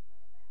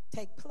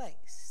take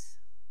place.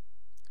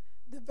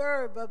 The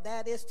verb of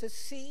that is to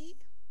see,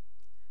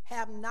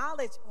 have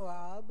knowledge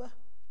of,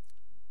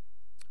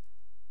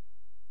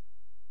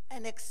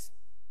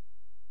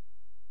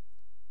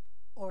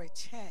 or a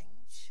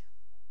change.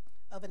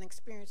 of an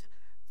experience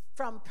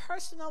from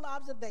personal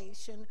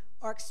observation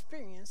or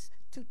experience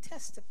to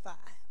testify.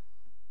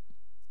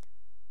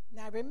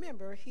 Now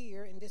remember,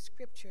 here in this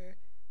scripture,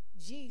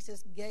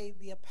 Jesus gave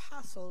the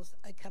apostles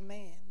a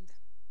command.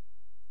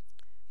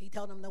 He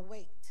told them to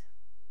wait.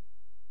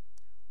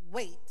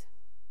 Wait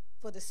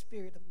for the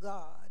Spirit of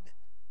God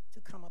to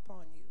come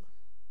upon you.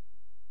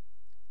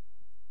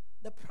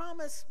 The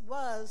promise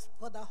was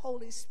for the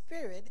Holy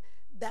Spirit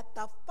that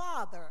the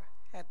Father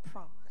had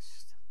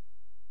promised.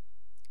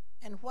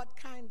 And what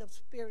kind of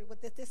spirit?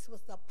 This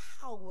was the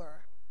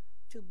power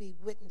to be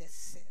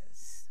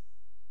witnesses.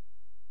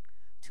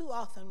 Too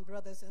often,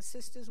 brothers and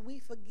sisters, we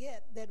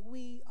forget that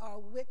we are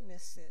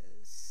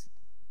witnesses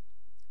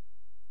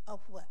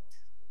of what?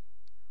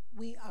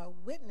 We are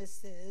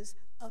witnesses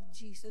of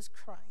Jesus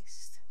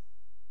Christ.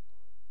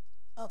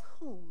 Of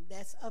whom?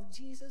 That's of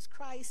Jesus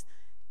Christ,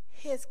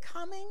 his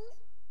coming,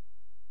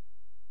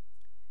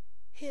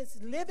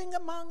 his living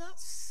among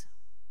us.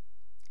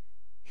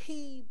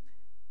 He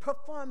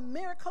performed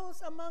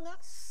miracles among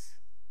us.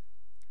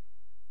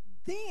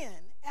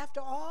 Then, after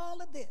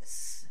all of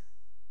this,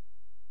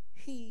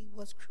 he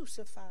was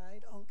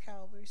crucified on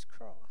Calvary's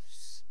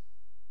cross.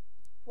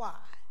 Why?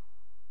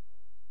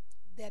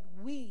 That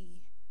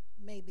we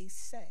may be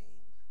saved.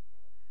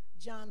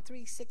 John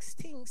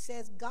 3:16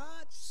 says,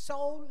 God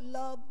so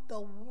loved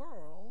the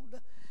world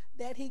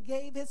that he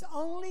gave his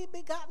only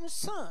begotten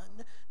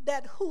Son,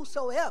 that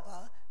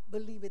whosoever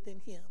believeth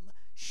in him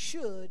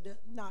should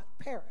not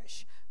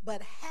perish,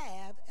 but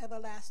have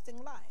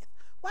everlasting life.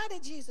 Why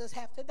did Jesus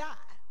have to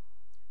die?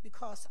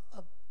 Because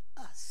of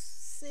us,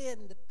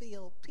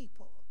 sin-filled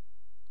people.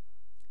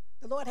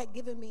 The Lord had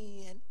given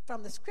me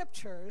from the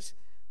scriptures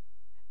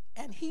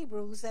and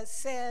Hebrews that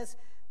says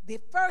the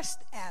first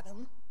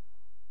Adam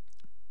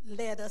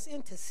led us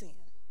into sin.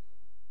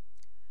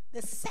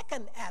 The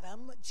second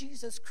Adam,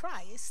 Jesus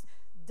Christ,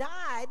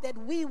 died that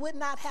we would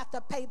not have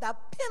to pay the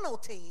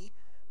penalty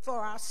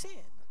for our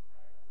sin.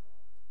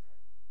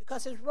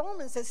 Because in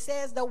Romans it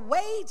says the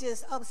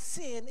wages of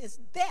sin is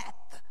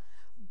death,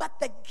 but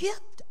the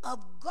gift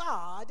of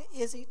God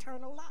is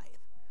eternal life.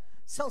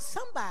 So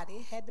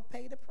somebody had to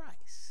pay the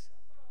price.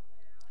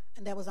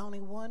 And there was only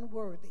one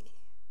worthy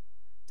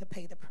to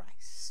pay the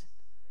price.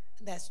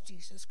 And that's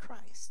Jesus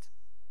Christ.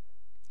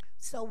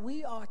 So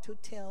we are to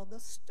tell the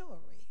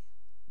story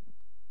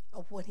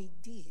of what he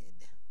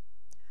did.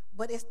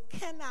 But it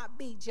cannot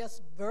be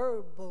just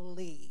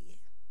verbally.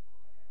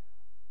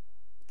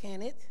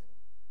 Can it?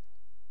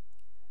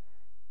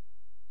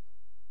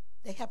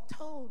 They have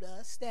told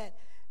us that,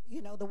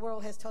 the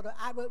world has told us,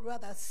 I would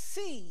rather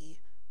see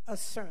a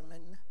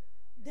sermon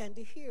than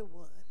to hear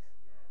one.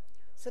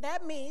 So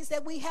that means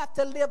that we have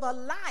to live a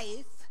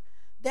life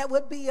that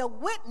would be a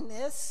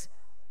witness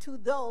to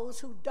those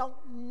who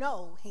don't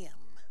know him.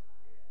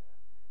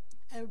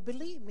 And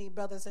believe me,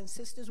 brothers and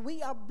sisters,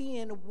 we are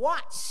being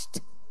watched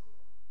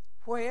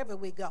wherever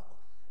we go.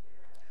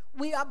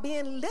 We are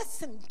being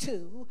listened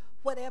to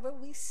whatever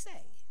we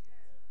say.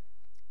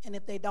 And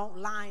if they don't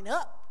line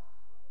up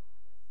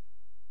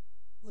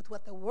with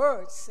what the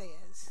word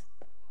says,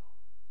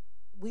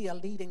 we are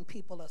leading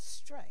people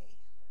astray.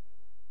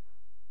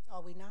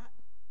 Are we not?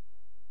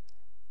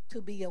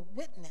 To be a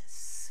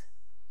witness,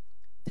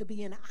 to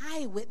be an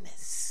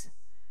eyewitness,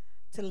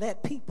 to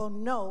let people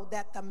know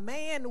that the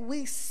man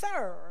we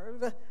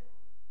serve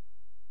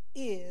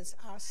is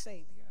our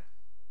Savior.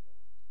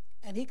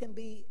 And he can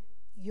be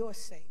your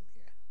Savior.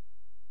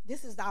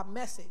 This is our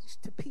message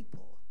to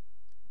people,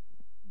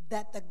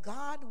 that the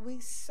God we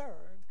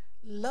serve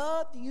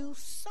loved you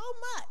so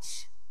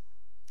much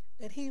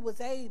that he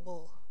was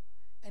able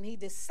and he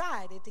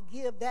decided to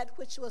give that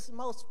which was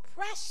most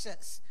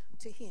precious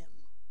to him,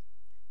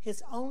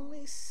 his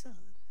only Son.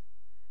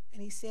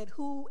 And he said,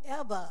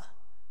 whoever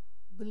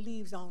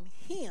believes on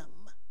him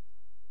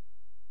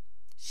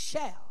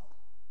shall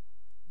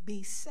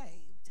be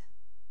saved.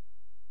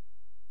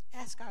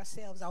 Ask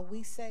ourselves, are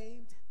we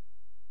saved?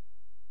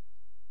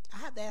 I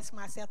have to ask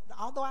myself,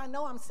 although I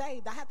know I'm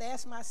saved, I have to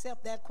ask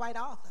myself that quite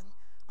often.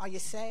 Are you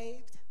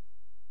saved?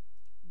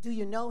 Do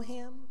you know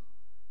him?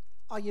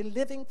 Are you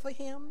living for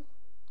him?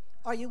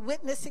 Are you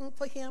witnessing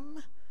for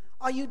him?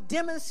 Are you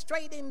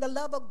demonstrating the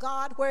love of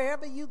God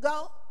wherever you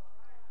go?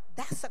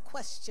 That's a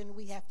question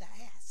we have to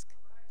ask.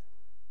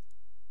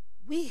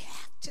 We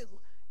have to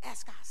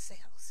ask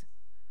ourselves,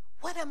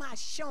 what am I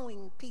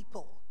showing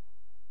people?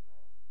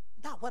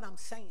 Not what I'm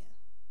saying.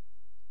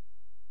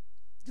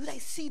 Do they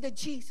see the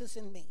Jesus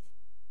in me?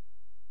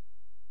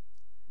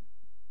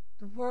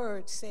 The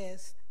word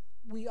says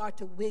we are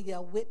to be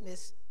a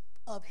witness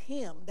of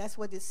him. That's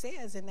what it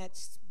says in that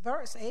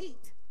verse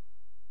 8.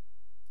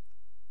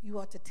 You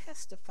are to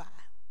testify.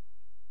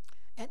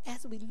 And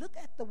as we look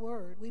at the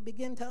word, we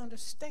begin to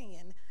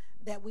understand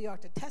that we are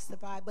to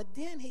testify. But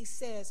then he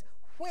says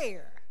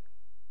where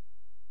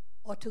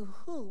or to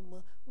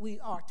whom we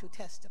are to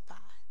testify.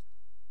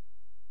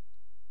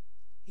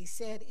 He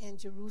said in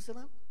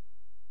Jerusalem.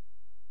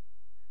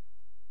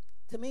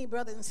 To me,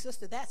 brothers and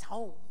sisters, that's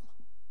home.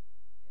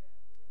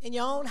 In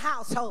your own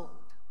household.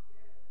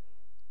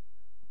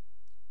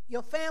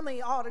 Your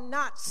family ought to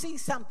not see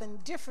something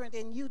different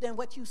in you than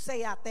what you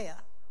say out there.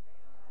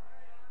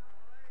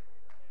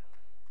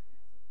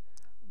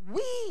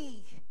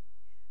 We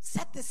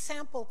set the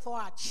sample for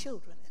our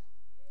children.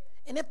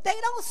 And if they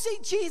don't see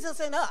Jesus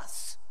in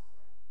us,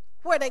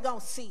 where are they going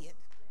to see it?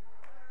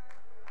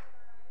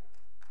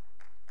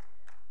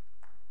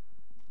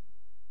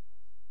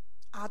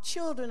 Our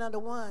children are the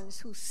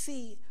ones who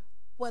see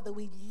whether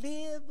we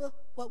live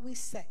what we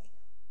say,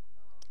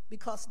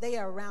 because they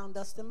are around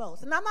us the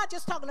most. And I'm not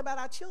just talking about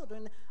our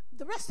children,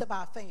 the rest of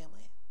our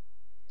family,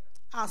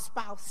 our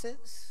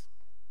spouses,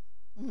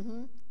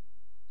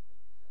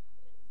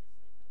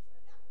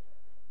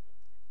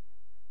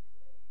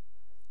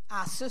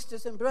 our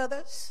sisters and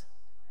brothers,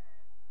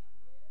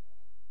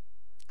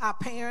 our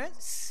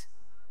parents,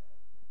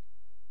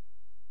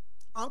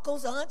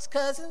 uncles, aunts,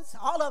 cousins,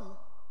 all of them,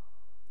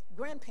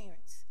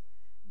 grandparents.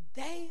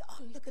 They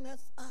are looking at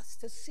us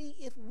to see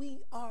if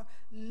we are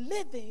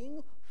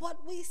living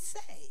what we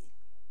say.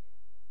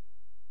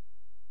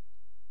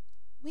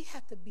 We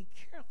have to be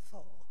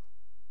careful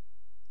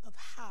of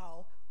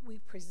how we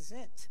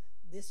present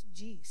this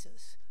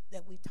Jesus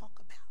that we talk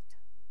about.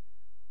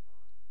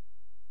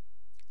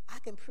 I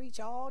can preach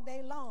all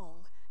day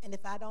long, and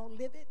if I don't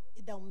live it,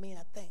 it don't mean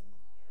a thing.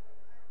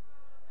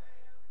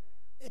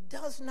 It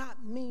does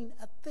not mean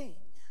a thing.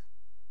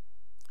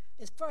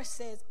 It first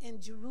says in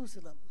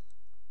Jerusalem.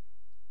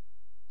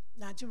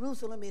 Now,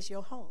 Jerusalem is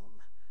your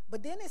home.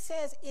 But then it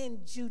says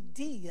in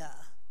Judea.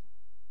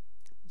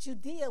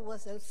 Judea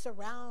was a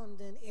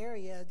surrounding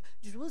area.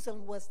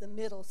 Jerusalem was the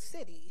middle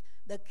city,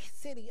 the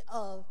city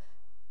of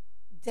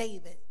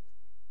David,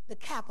 the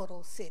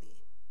capital city.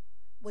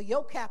 Well,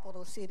 your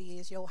capital city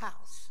is your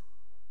house.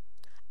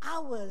 I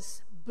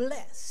was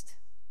blessed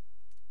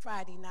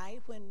Friday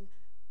night when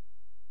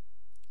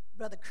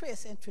Brother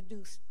Chris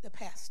introduced the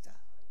pastor.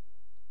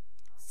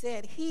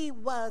 Said he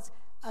was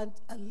a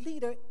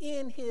leader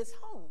in his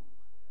home.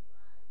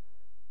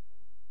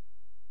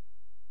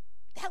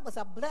 That was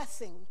a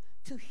blessing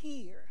to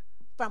hear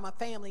from a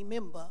family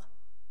member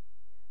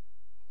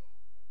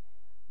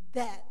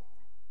that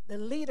the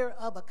leader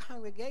of a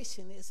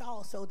congregation is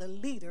also the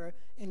leader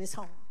in his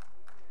home.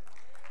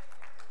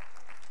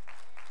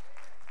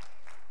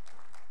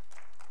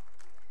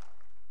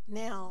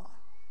 Now,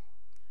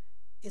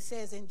 it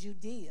says in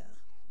Judea.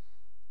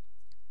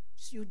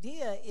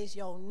 Judea is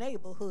your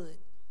neighborhood,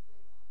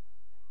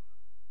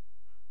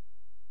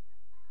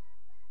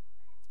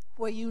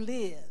 where you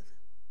live.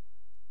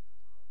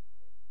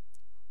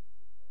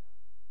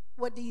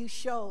 What do you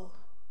show?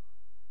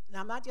 And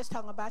I'm not just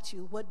talking about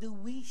you. What do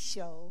we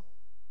show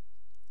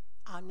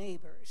our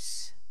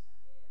neighbors?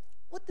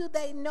 What do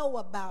they know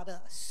about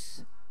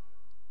us?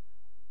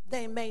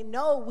 They may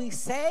know we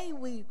say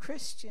we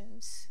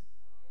Christians,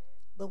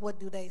 but what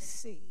do they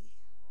see?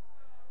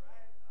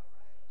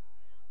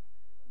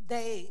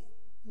 They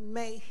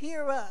may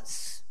hear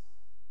us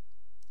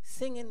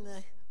singing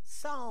the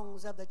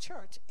songs of the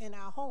church in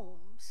our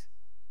homes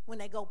when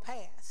they go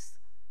past,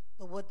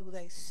 but what do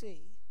they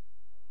see?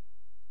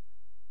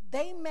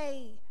 They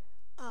may,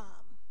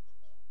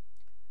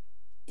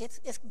 it's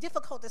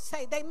difficult to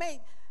say, they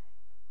may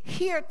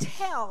hear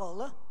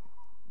tell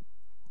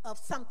of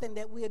something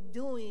that we're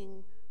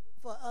doing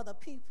for other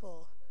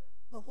people,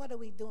 but what are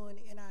we doing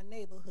in our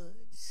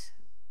neighborhoods?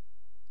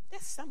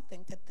 That's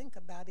something to think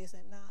about, is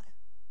it not?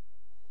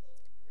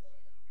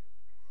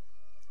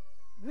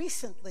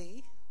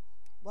 Recently,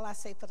 well, I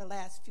say for the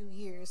last few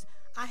years,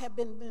 I have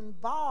been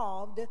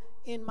involved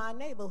in my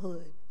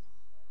neighborhood,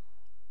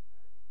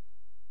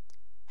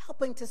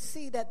 helping to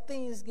see that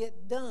things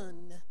get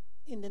done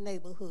in the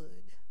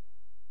neighborhood,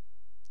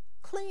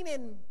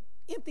 cleaning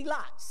empty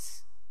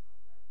lots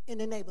in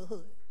the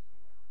neighborhood,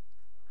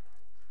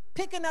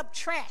 picking up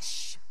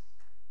trash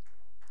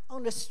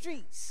on the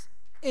streets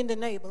in the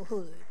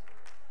neighborhood.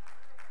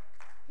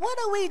 What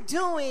are we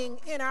doing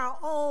in our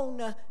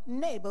own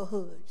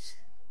neighborhoods?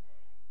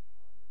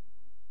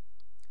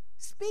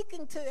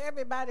 Speaking to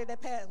everybody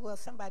that passed, well,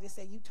 somebody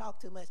said you talk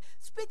too much.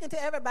 Speaking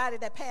to everybody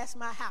that passed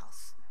my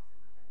house,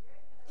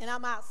 and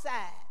I'm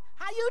outside.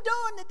 How you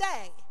doing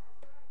today?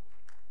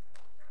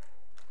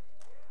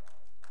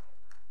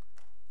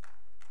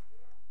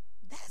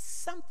 That's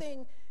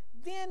something,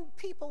 then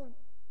people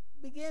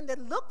begin to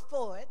look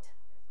for it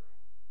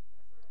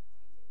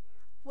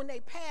when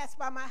they pass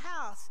by my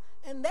house,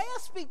 and they'll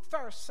speak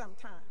first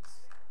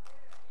sometimes.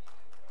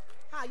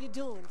 How you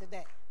doing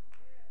today?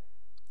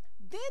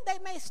 Then they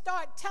may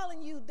start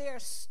telling you their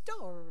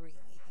story.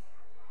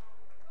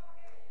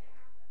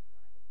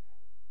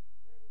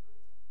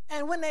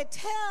 And when they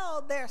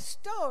tell their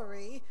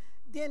story,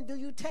 then do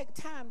you take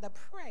time to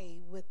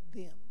pray with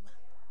them?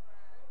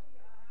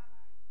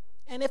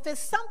 And if it's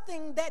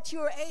something that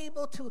you're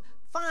able to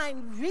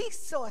find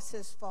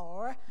resources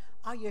for,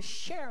 are you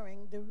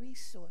sharing the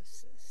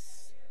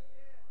resources?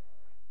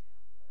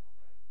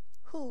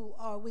 Who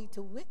are we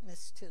to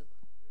witness to?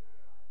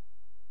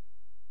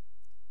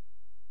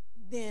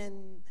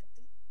 Then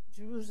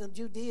Jerusalem,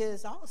 Judea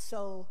is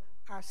also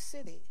our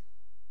city.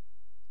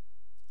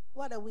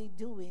 What are we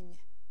doing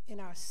in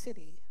our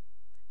city?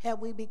 Have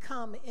we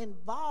become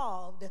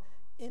involved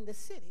in the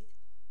city?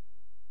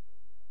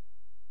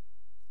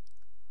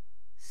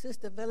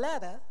 Sister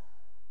Valletta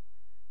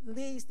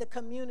leads the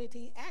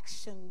community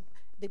action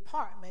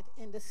department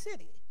in the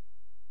city.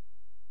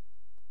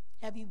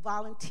 Have you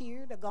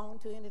volunteered or gone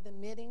to any of the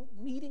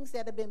meetings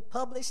that have been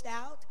published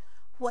out?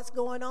 What's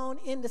going on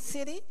in the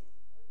city?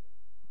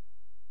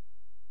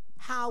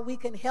 How we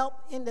can help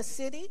in the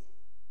city?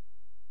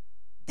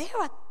 There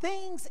are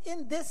things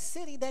in this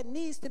city that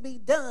needs to be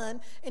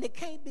done, and it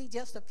can't be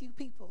just a few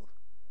people.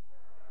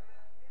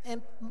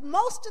 And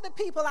most of the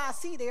people I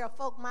see there are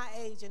folk my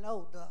age and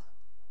older.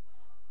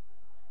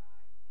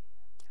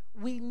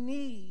 We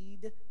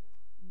need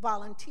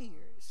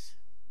volunteers.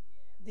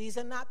 These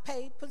are not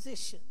paid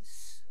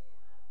positions.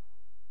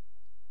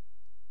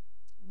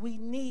 We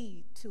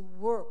need to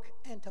work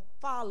and to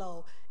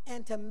follow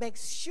and to make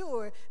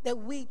sure that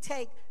we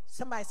take,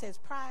 somebody says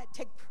pride,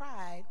 take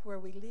pride where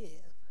we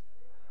live.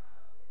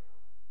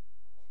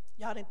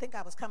 Y'all didn't think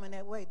I was coming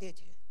that way, did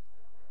you?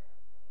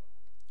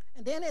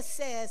 And then it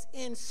says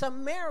in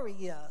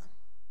Samaria,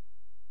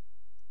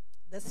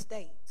 the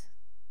state.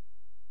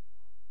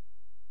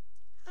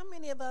 How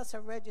many of us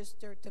are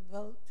registered to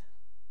vote?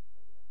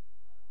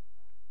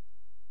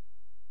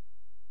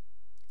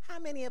 How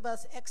many of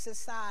us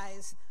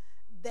exercise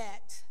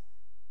that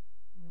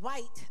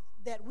right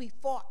that we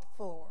fought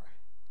for?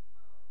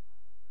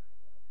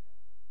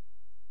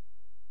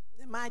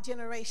 My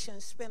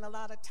generation spent a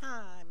lot of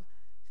time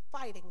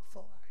fighting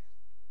for.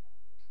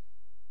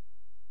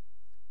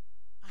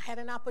 I had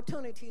an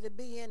opportunity to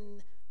be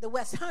in the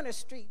West Hunter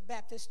Street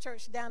Baptist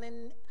Church down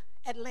in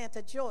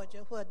Atlanta,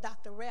 Georgia, where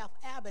Dr. Ralph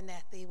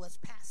Abernathy was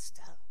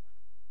pastor.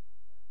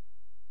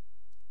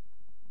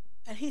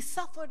 And he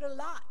suffered a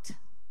lot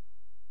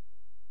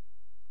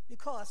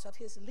because of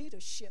his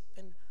leadership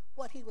and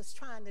what he was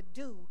trying to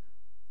do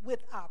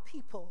with our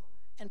people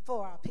and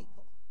for our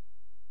people.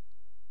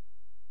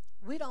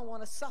 We don't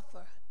want to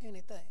suffer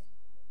anything.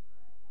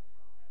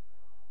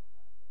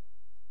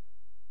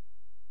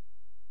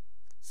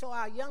 So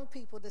our young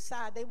people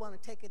decide they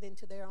want to take it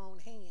into their own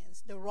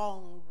hands the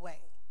wrong way.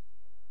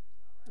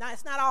 Now,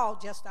 it's not all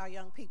just our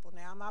young people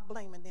now. I'm not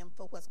blaming them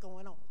for what's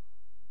going on.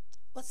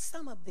 But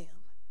some of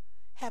them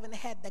haven't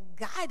had the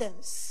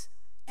guidance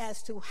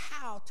as to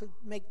how to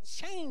make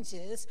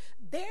changes.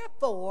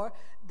 Therefore,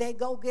 they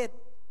go get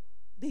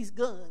these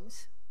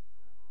guns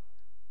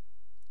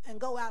and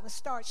go out and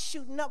start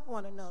shooting up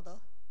one another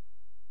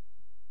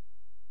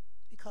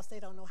because they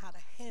don't know how to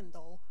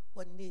handle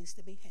what needs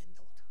to be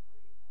handled.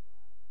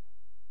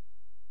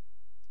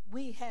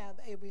 We have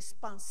a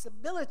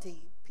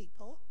responsibility,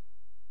 people.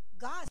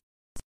 God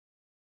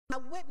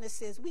are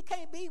witnesses. We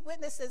can't be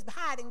witnesses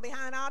hiding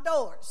behind our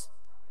doors.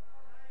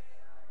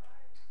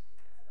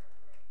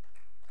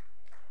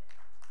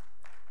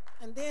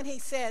 And then he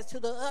says to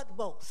the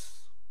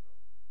utmost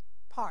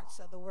parts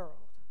of the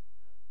world.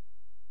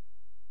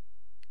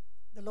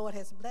 The Lord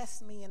has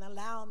blessed me and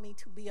allowed me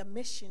to be a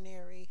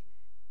missionary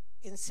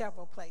in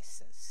several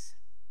places.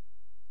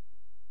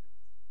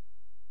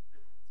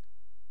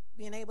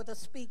 Being able to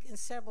speak in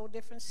several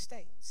different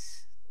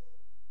states.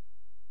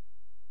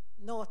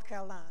 North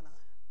Carolina,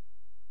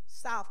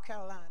 South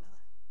Carolina,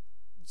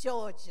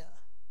 Georgia.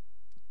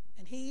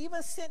 And he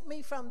even sent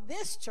me from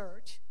this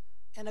church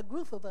and a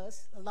group of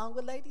us, along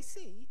with Lady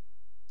C,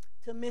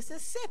 to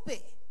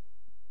Mississippi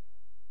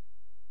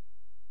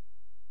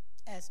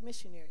as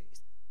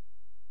missionaries.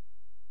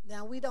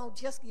 Now, we don't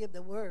just give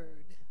the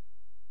word,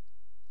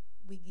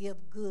 we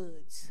give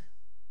goods.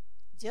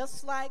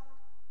 Just like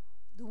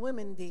the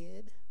women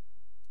did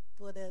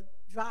for the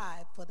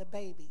drive for the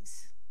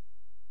babies.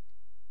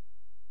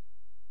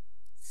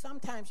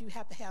 Sometimes you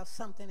have to have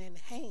something in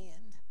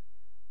hand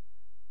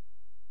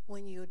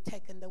when you're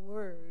taking the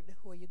word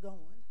where you're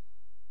going.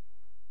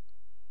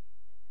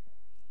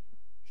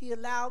 He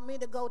allowed me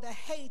to go to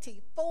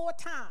Haiti 4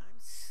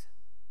 times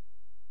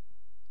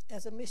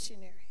as a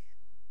missionary.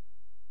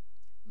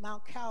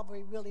 Mount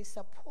Calvary really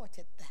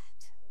supported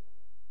that.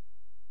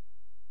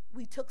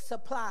 We took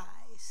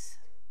supplies.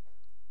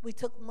 We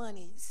took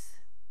monies.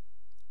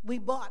 We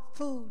bought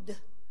food.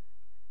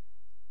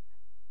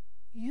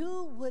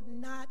 You would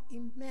not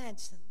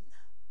imagine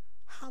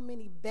how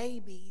many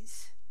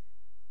babies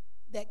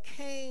that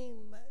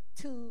came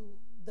to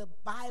the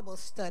Bible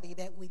study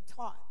that we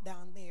taught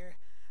down there.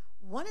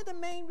 One of the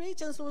main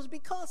reasons was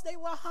because they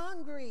were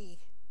hungry.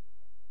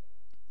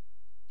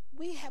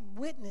 We have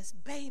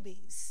witnessed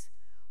babies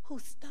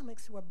whose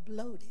stomachs were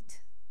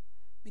bloated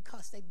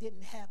because they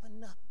didn't have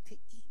enough to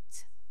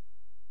eat.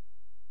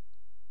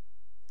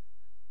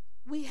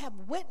 We have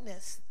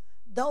witnessed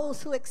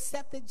those who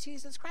accepted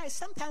Jesus Christ.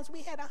 Sometimes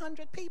we had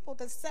 100 people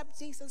to accept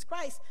Jesus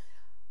Christ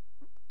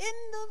in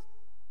the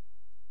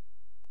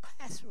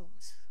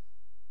classrooms,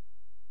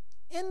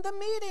 in the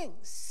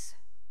meetings.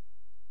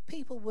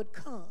 People would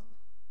come.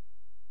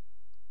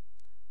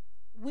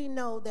 We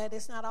know that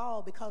it's not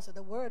all because of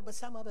the word, but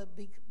some of it,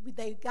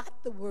 they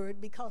got the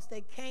word because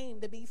they came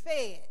to be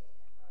fed.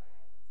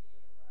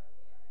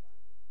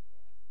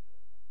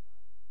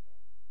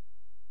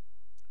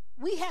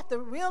 We have to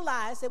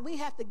realize that we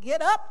have to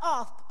get up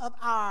off of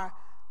our,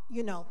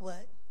 you know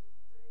what,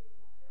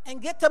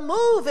 and get to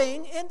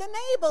moving in the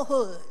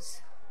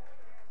neighborhoods.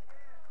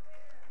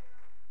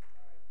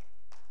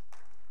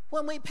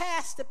 When we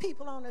pass the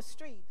people on the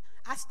street,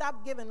 I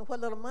stopped giving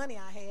what little money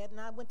I had, and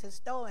I went to the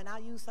store and I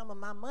used some of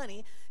my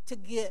money to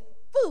get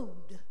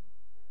food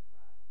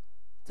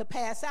to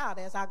pass out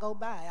as I go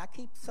by. I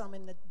keep some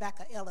in the back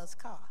of Ella's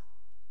car,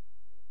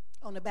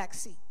 on the back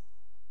seat.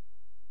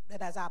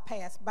 That as I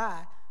pass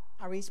by,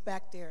 I reach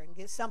back there and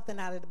get something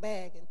out of the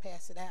bag and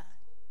pass it out.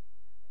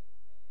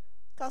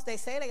 Because they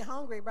say they're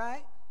hungry,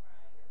 right?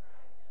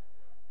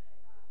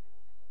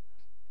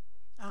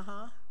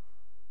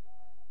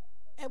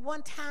 At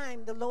one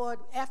time, the Lord,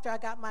 after I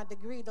got my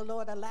degree, the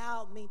Lord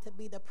allowed me to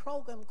be the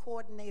program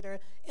coordinator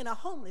in a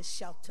homeless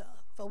shelter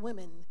for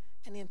women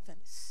and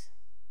infants.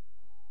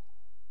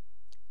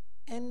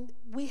 And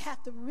we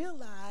have to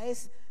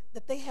realize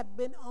that they have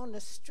been on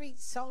the street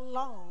so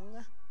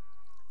long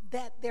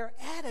that their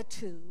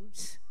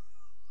attitudes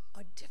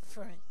are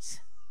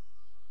different.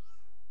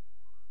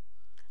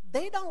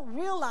 They don't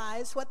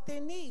realize what they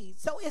need.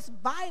 So it's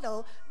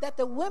vital that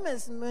the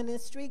women's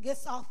ministry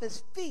gets off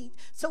its feet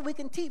so we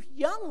can teach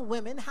young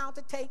women how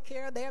to take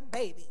care of their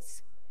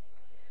babies.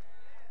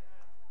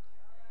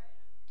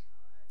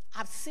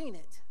 I've seen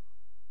it.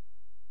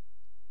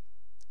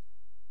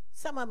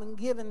 Some of them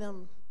giving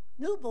them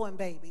newborn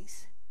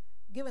babies,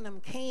 giving them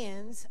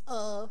cans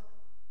of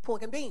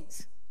pork and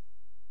beans.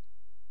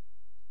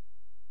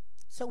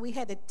 So we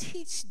had to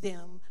teach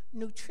them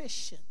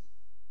nutrition.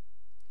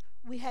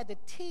 We had to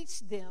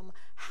teach them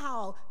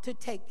how to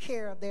take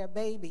care of their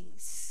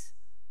babies.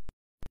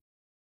 It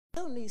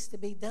still needs to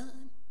be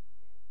done.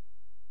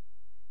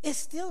 It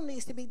still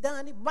needs to be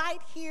done right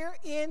here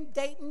in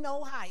Dayton,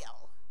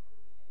 Ohio.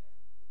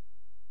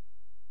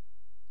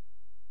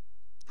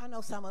 I know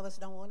some of us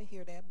don't want to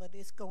hear that, but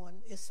it's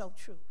so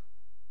true.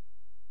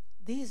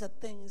 These are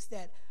things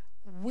that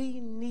we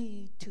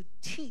need to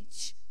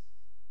teach,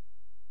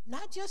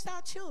 not just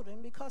our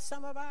children, because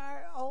some of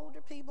our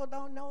older people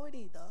don't know it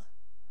either.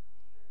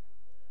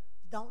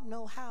 Don't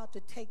know how to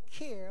take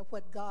care of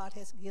what God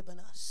has given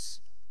us.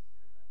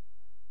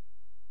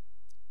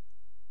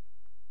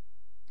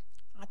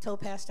 I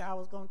told Pastor I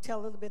was going to tell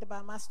a little bit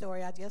about my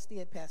story. I just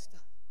did, Pastor.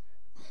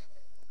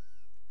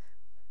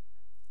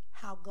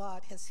 How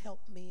God has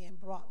helped me and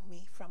brought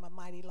me from a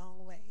mighty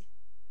long way.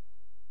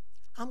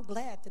 I'm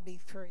glad to be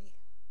free.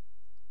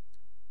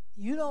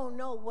 You don't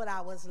know what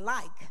I was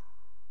like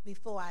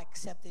before I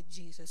accepted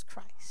Jesus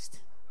Christ.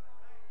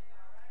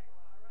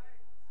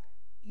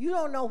 You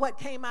don't know what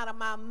came out of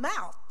my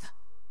mouth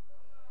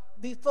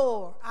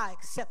before I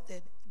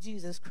accepted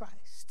Jesus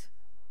Christ.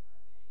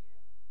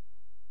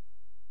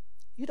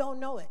 You don't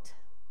know it,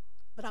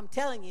 but I'm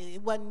telling you,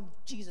 it wasn't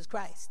Jesus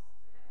Christ.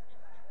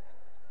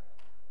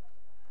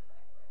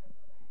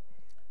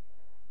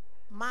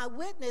 My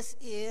witness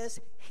is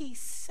he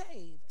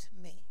saved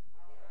me.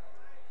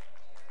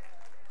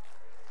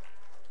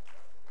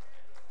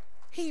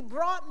 He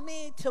brought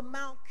me to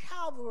Mount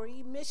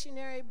Calvary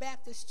Missionary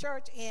Baptist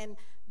Church in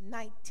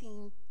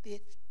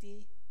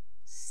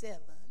 1957.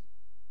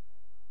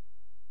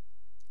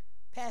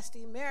 Pastor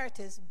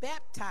Emeritus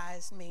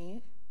baptized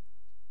me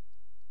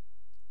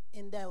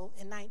in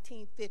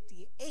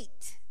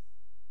 1958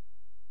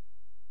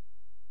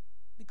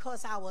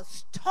 because I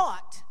was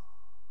taught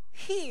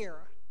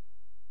here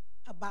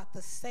about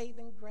the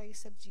saving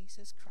grace of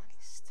Jesus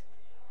Christ.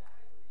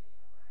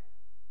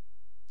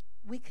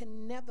 We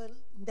can never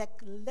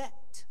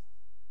neglect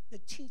the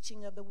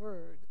teaching of the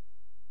word.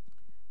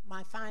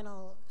 My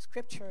final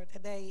scripture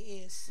today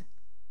is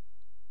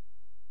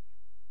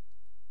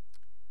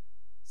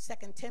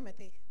 2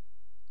 Timothy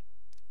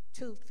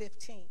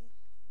 2:15,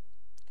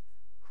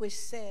 which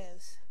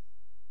says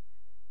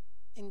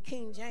in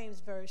King James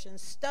Version,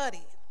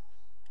 study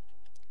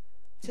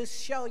to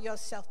show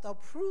yourself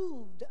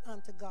approved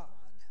unto God,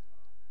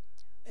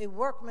 a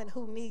workman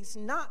who needs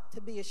not to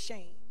be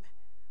ashamed,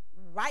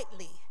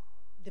 rightly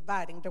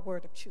dividing the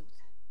word of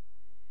truth.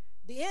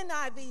 The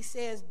NIV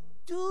says,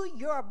 do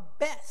your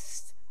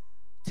best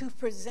to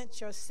present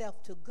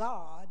yourself to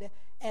God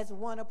as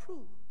one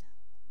approved,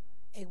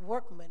 a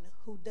workman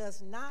who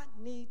does not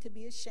need to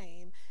be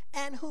ashamed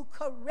and who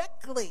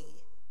correctly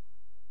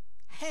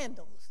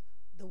handles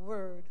the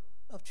word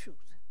of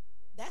truth.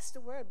 That's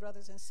the word,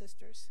 brothers and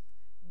sisters.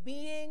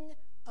 Being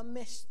a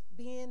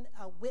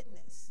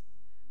witness,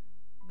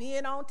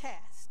 being on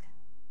task,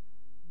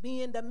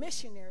 being the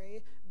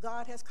missionary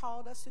God has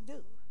called us to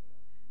do.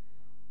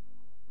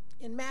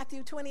 In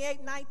Matthew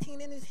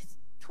 28:19 and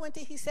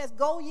 20, he says,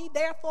 go ye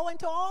therefore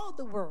into all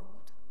the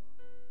world.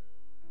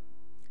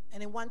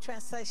 And in one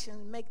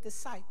translation, make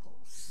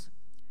disciples,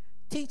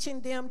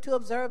 teaching them to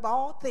observe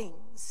all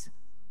things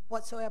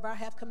whatsoever I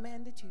have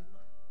commanded you.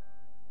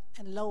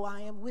 And lo,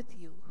 I am with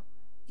you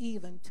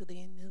even to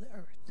the end of the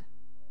earth.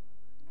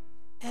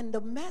 And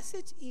the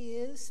message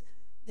is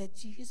that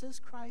Jesus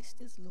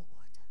Christ is Lord.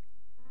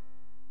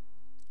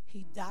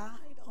 He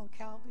died on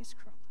Calvary's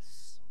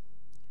cross.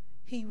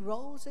 He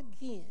rose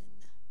again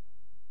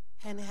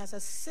and has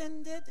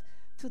ascended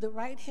to the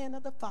right hand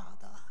of the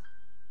Father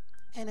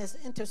and is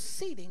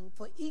interceding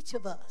for each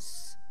of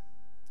us.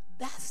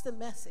 That's the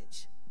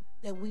message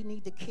that we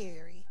need to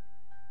carry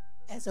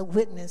as a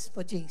witness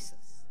for Jesus.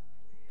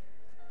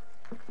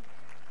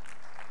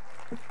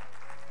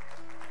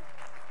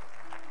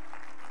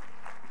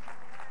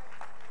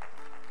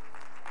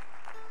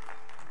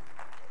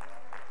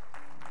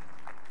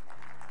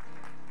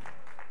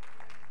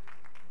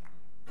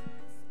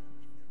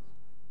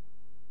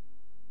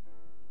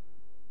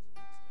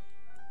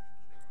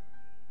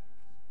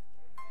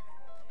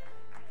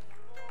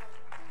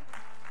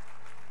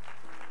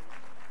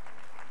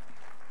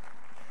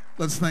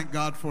 Let's thank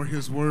God for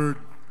his word.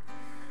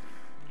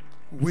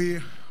 We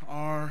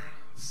are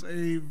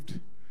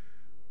saved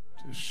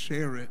to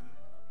share it.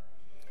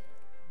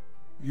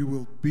 You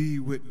will be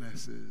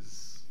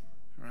witnesses,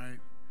 right?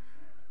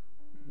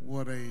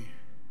 What a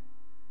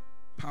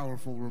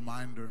powerful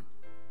reminder.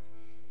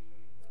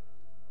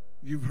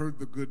 You've heard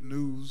the good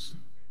news.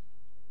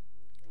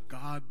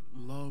 God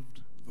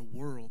loved the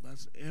world.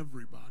 That's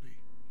everybody,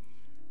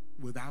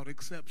 without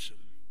exception.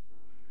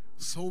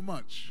 So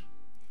much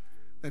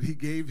that he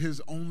gave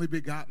his only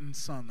begotten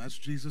Son, that's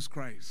Jesus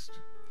Christ,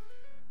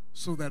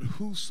 so that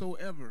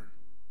whosoever,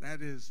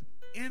 that is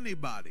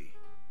anybody,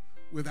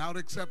 without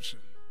exception,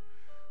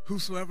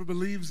 whosoever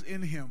believes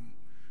in him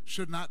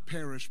should not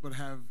perish but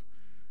have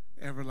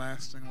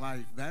everlasting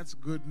life. That's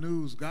good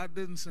news. God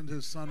didn't send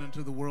his Son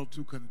into the world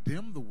to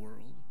condemn the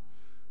world,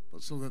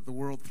 but so that the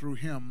world through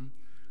him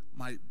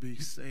might be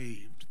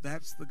saved.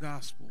 That's the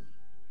gospel.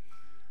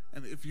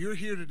 And if you're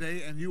here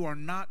today and you are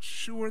not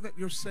sure that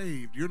you're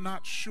saved, you're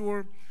not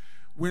sure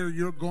where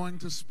you're going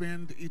to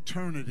spend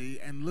eternity,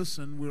 and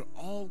listen, we're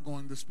all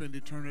going to spend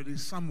eternity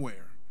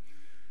somewhere,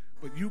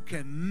 but you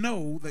can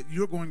know that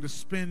you're going to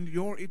spend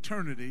your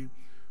eternity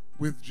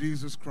with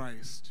Jesus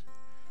Christ.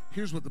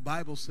 Here's what the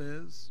Bible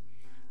says: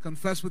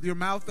 confess with your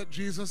mouth that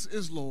Jesus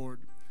is Lord,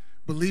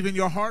 believe in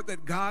your heart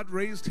that God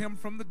raised him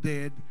from the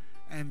dead,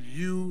 and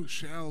you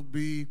shall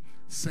be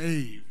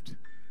saved.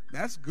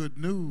 That's good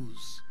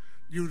news.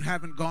 You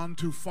haven't gone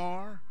too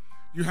far.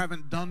 You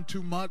haven't done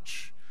too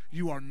much.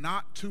 You are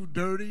not too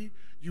dirty.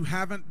 You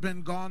haven't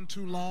been gone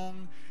too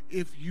long.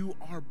 If you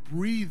are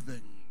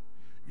breathing,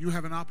 you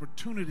have an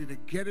opportunity to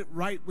get it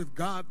right with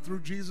God through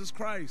Jesus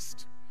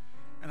Christ.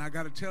 And I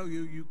got to tell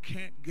you, you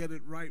can't get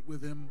it right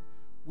with him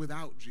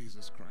without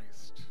Jesus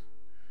Christ.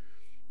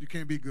 You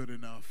can't be good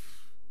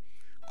enough.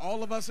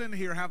 All of us in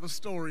here have a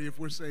story if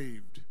we're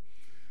saved.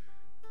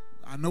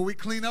 I know we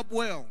clean up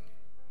well,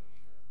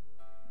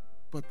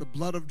 but the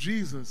blood of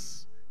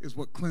Jesus is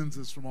what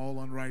cleanses from all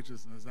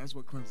unrighteousness. That's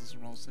what cleanses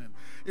from all sin.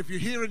 If you're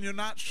here and you're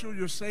not sure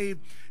you're saved,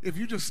 if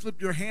you just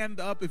slip your hand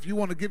up, if you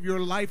want to give your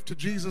life to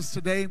Jesus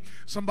today,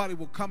 somebody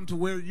will come to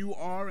where you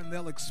are and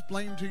they'll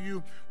explain to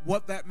you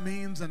what that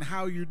means and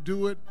how you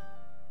do it.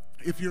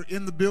 If you're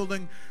in the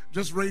building,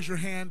 just raise your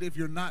hand if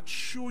you're not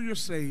sure you're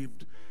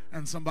saved,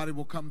 and somebody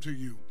will come to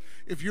you.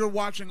 If you're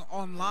watching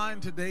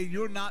online today,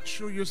 you're not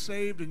sure you're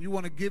saved and you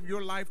want to give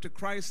your life to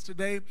Christ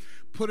today,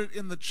 put it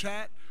in the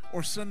chat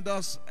or send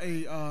us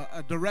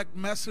a direct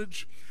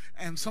message,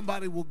 and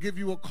somebody will give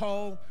you a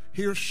call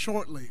here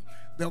shortly.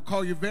 They'll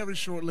call you very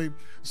shortly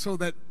so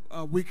that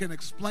we can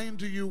explain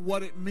to you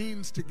what it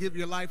means to give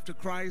your life to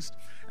Christ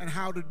and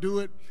how to do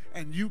it,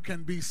 and you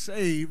can be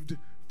saved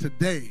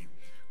today.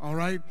 All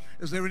right?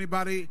 Is there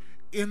anybody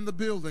in the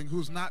building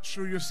who's not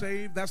sure you're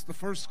saved? That's the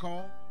first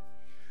call.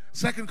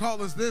 Second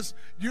call is this: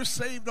 you're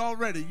saved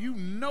already. You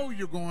know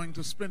you're going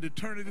to spend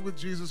eternity with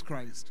Jesus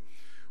Christ,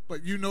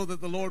 but you know that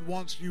the Lord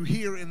wants you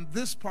here in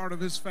this part of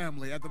his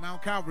family at the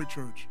Mount Calvary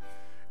Church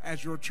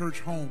as your church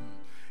home.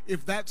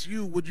 If that's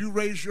you, would you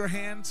raise your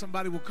hand?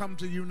 Somebody will come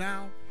to you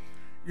now.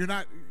 You're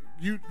not,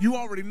 you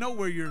already know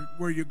where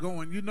you're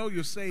going. You know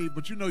you're saved,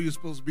 but you know you're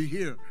supposed to be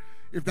here.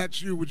 If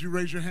that's you, would you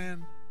raise your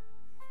hand?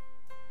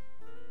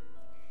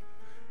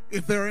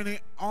 If there are any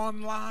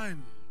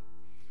online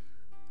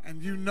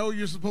and you know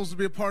you're supposed to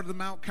be a part of the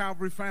Mount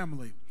Calvary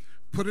family,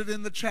 put it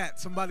in the chat.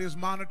 Somebody is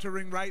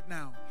monitoring right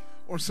now.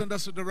 Or send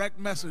us a direct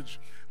message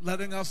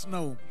letting us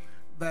know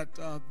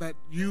that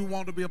you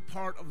want to be a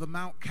part of the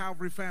Mount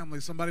Calvary family.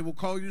 Somebody will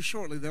call you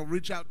shortly. They'll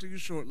reach out to you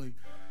shortly,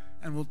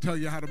 and we'll tell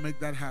you how to make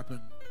that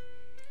happen.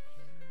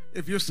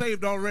 If you're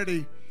saved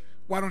already,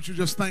 why don't you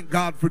just thank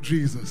God for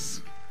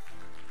Jesus?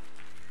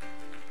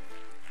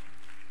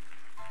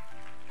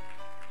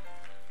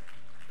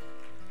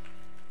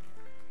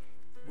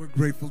 We're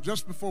grateful.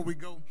 Just before we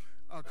go,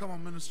 come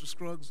on, Minister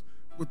Scruggs,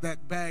 with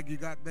that bag you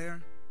got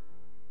there.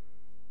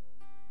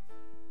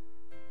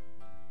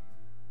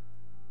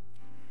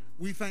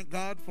 We thank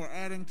God for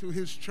adding to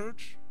his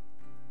church.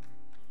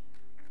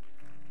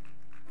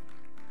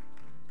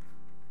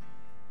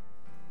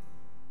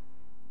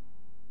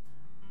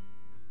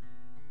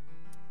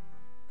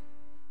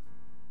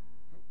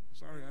 Oh,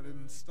 sorry, I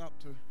didn't stop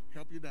to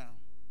help you down.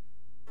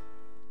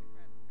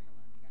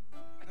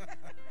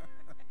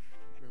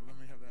 Good, let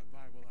me have that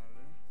Bible out of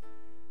there.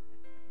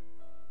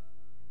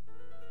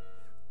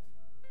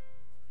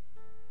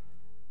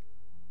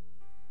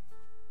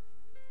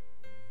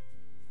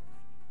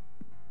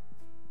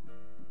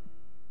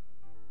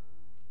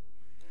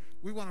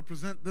 we want to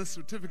present this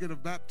certificate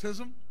of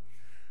baptism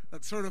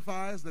that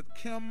certifies that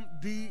Kim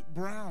D.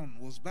 Brown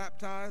was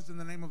baptized in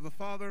the name of the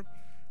Father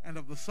and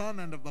of the Son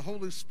and of the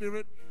Holy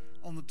Spirit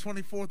on the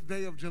 24th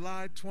day of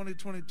July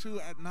 2022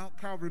 at Mount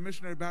Calvary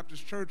Missionary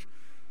Baptist Church,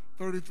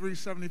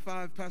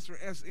 3375 Pastor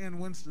S.N.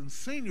 Winston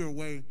Sr.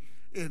 Way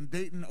in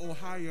Dayton,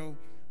 Ohio.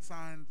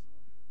 Signed,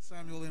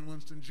 Samuel N.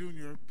 Winston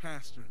Jr.,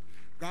 pastor.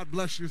 God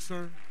bless you,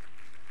 sir.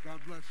 God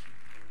bless you.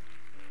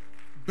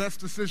 Best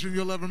decision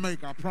you'll ever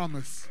make, I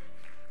promise.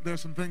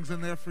 There's some things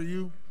in there for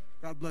you.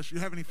 God bless you.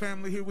 Have any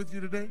family here with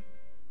you today?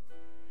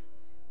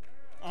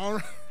 All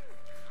right.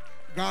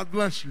 God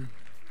bless you.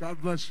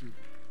 God bless you.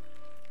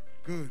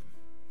 Good.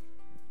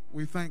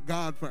 We thank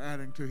God for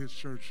adding to his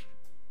church.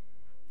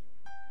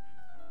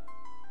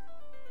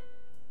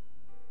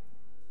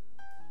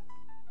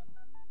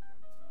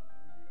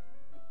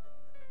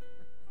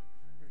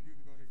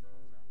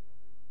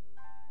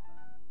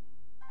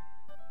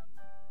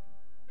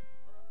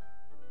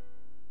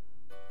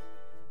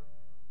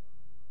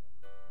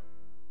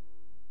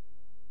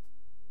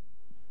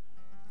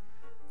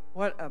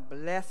 What a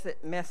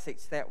blessed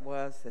message that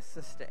was that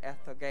Sister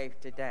Ethel gave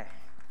today.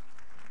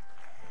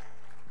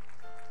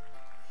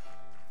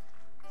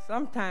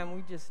 Sometimes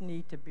we just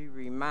need to be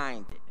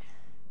reminded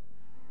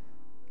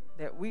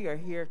that we are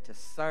here to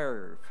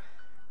serve.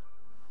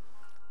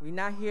 We're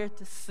not here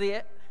to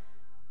sit.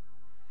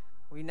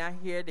 We're not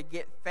here to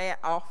get fat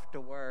off the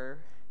word.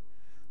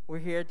 We're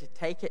here to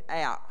take it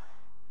out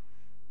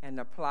and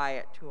apply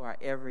it to our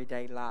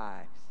everyday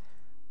lives.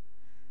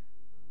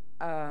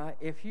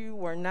 If you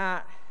were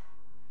not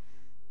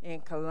in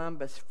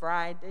Columbus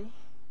Friday,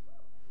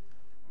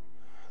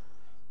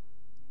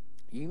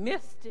 you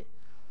missed it.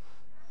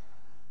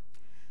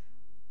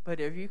 But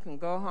if you can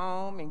go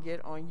home and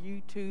get on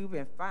YouTube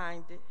and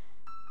find it,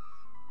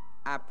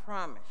 I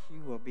promise you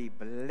will be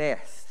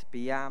blessed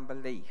beyond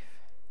belief.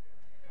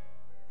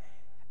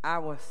 I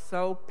was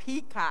so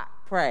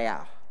peacock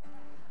proud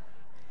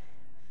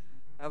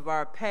of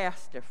our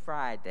pastor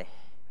Friday.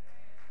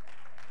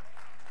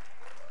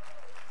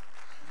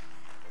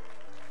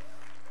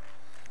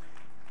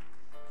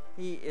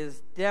 He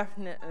is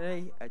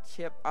definitely a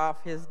chip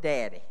off his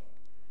daddy.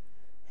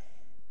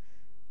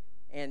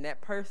 And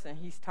that person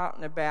he's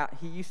talking about,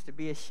 he used to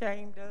be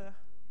ashamed of.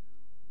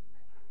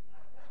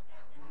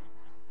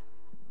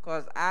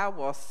 Because I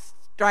will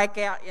strike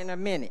out in a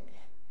minute.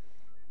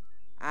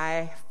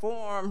 I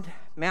formed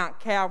Mount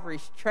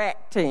Calvary's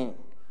track team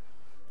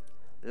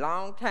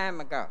long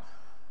time ago.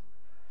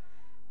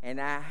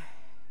 And I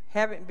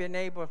haven't been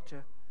able to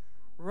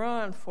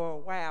run for a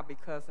while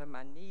because of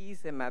my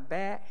knees and my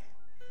back.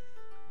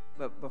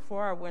 But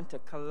before I went to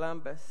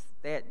Columbus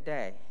that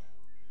day,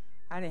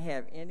 I didn't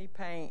have any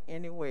pain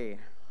anywhere.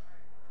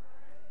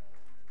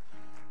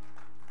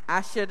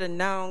 I should have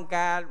known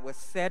God was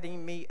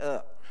setting me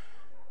up.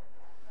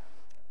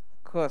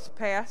 Because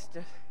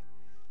Pastor,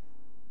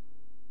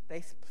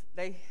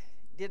 they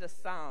did a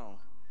song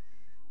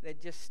that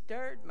just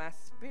stirred my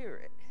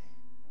spirit.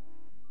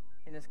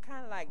 And it's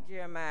kind of like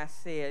Jeremiah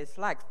said, it's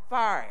like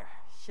fire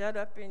shut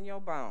up in your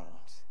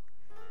bones.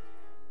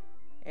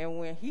 And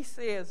when he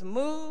says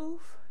move,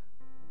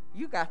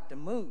 you got to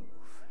move.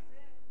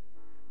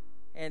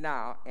 And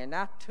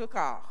I took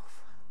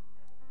off.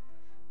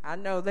 I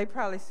know they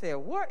probably said,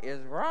 what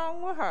is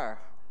wrong with her?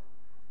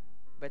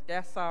 But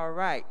that's all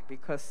right,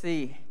 because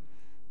see,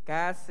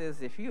 God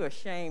says, if you're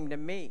ashamed of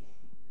me,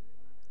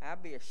 I'll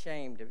be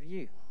ashamed of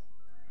you.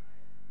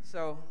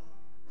 So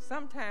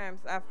sometimes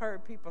I've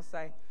heard people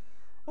say,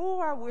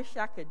 oh, I wish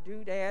I could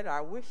do that.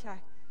 I wish I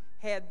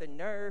had the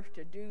nerve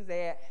to do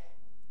that.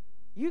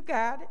 You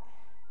got it.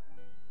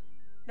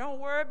 Don't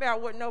worry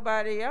about what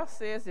nobody else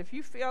says. If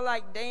you feel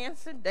like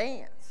dancing,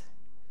 dance.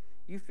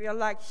 You feel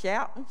like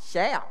shouting,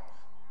 shout.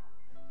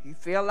 You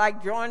feel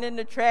like joining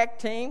the track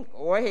team,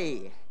 go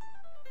ahead.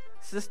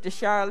 Sister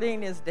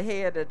Charlene is the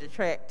head of the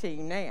track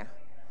team now.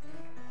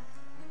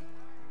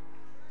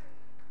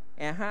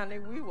 And honey,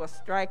 we will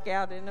strike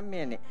out in a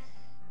minute.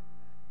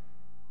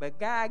 But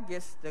God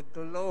gets the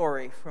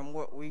glory from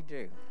what we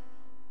do.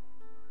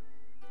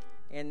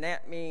 And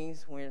that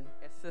means when,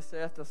 as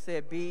Sister Ethel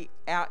said, be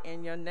out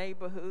in your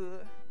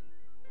neighborhood.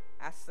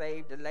 I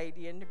saved a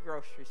lady in the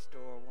grocery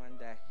store one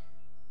day.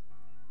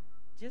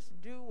 Just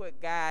do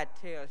what God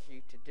tells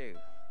you to do.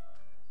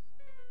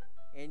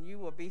 And you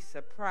will be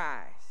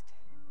surprised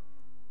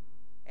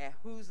at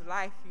whose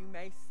life you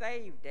may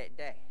save that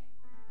day.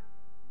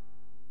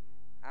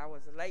 I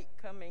was late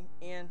coming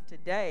in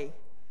today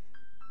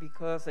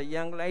because a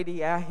young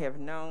lady I have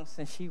known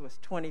since she was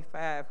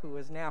 25, who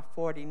is now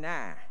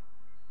 49,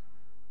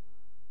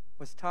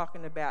 was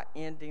talking about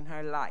ending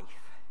her life.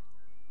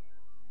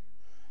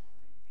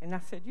 And I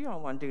said, you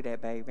don't want to do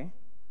that, baby.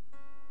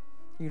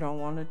 You don't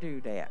want to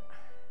do that.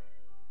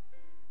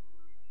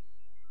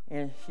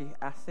 And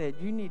I said,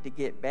 you need to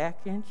get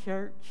back in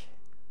church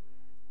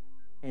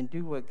and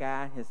do what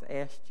God has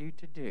asked you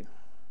to do.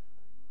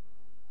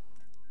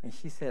 And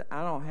she said,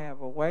 I don't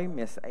have a way,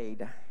 Miss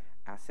Ada.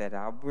 I said,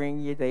 I'll bring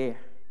you there.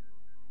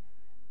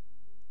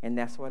 And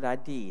that's what I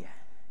did.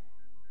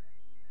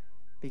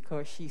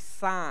 because she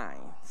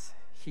signs.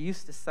 She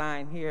used to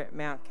sign here at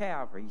Mount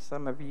Calvary.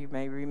 Some of you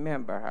may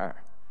remember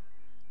her.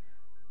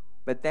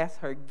 But that's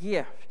her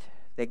gift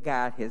that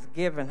God has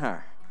given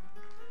her.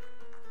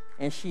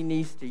 And she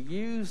needs to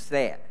use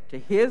that to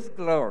his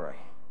glory.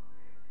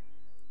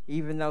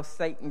 Even though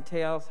Satan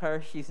tells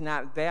her she's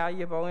not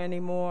valuable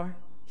anymore,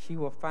 she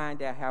will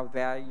find out how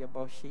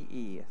valuable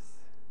she is.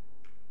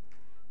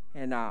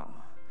 And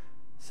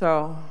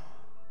so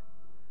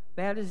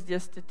that is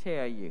just to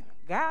tell you,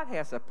 God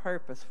has a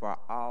purpose for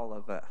all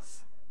of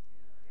us.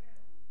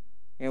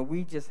 And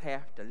we just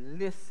have to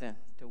listen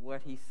to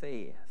what he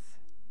says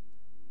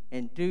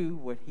and do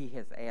what he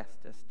has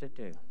asked us to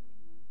do.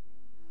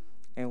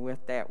 And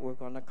with that, we're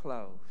going to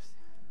close.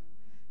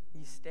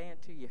 You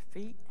stand to your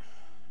feet.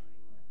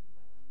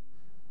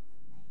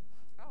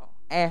 Oh,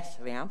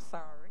 Ashley, I'm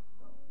sorry.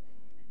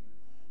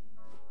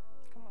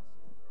 Come on.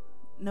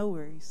 No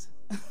worries.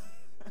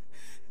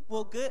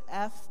 Well, good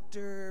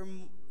after,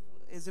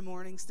 is it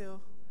morning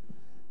still?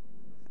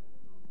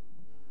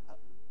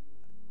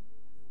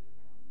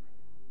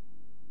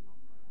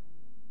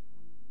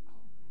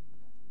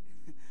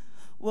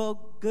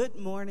 Well, good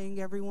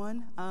morning,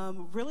 everyone.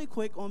 Really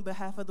quick, on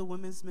behalf of the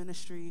women's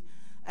ministry,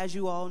 as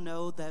you all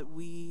know that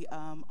we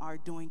are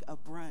doing a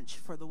brunch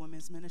for the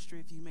women's ministry,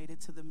 if you made it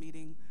to the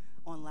meeting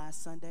on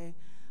last Sunday.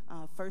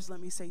 First, let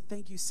me say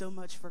thank you so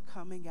much for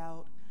coming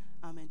out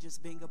and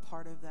just being a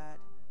part of that.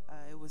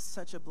 It was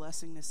such a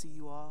blessing to see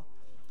you all.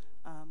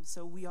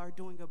 So we are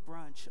doing a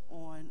brunch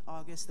on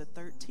August the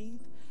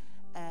 13th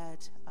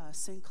at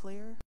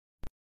Sinclair,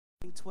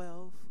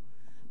 12.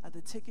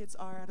 The tickets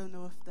are, I don't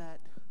know if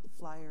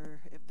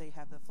they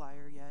have the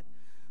flyer yet,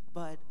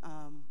 but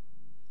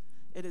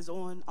it is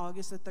on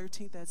August the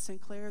 13th at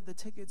Sinclair. The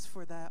tickets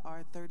for that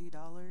are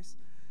 $30.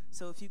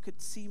 So if you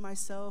could see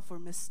myself or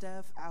Miss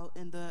Steph out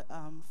in the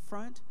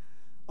front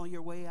on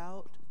your way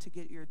out to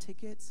get your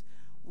tickets,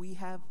 we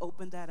have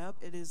opened that up.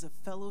 It is a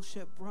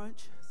fellowship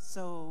brunch,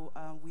 so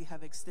we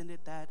have extended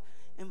that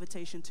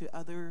invitation to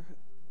other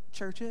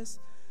churches.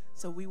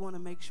 So we want to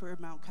make sure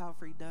Mount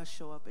Calvary does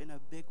show up in a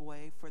big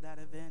way for that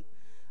event.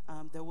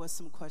 There was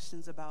some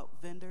questions about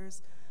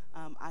vendors.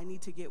 I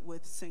need to get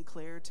with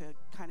Sinclair to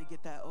kind of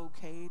get that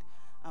okayed,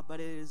 but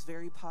it is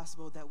very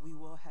possible that we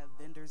will have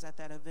vendors at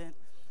that event.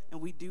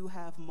 And we do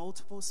have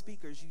multiple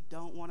speakers. You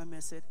don't want to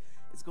miss it.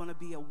 It's going to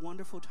be a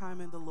wonderful time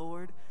in the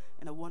Lord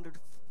and a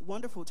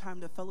wonderful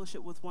time to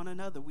fellowship with one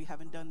another. We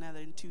haven't done that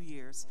in 2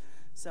 years.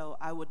 So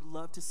I would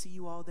love to see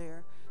you all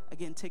there.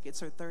 Again,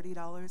 tickets are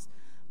 $30.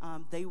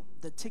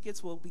 The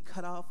tickets will be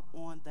cut off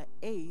on the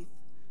 8th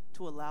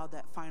to allow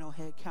that final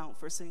head count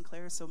for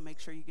Sinclair, so make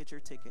sure you get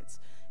your tickets.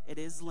 It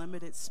is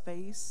limited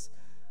space.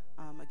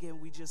 Again,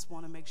 we just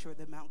want to make sure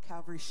that Mount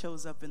Calvary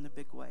shows up in the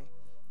big way.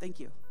 Thank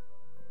you.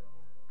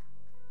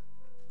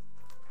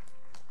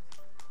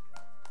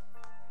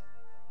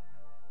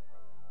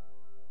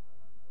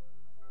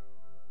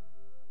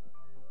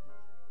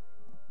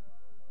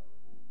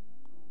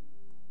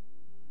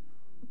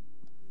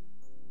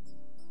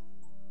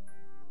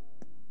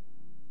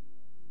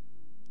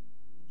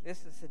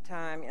 This is a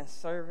time in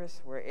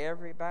service where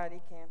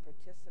everybody can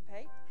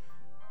participate.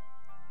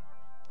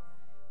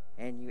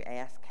 And you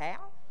ask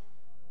how,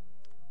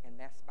 and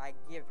that's by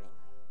giving.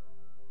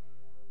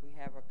 We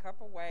have a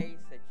couple ways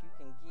that you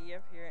can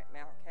give here at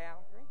Mount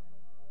Calvary.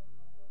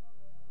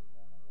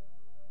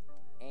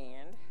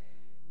 And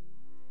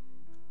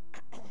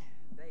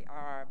they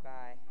are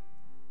by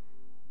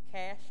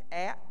Cash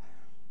App,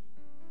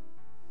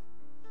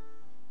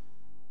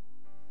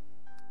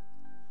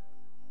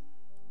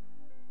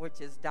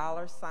 which is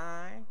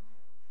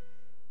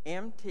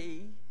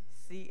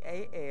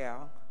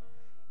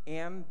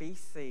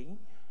 $MTCALMBC.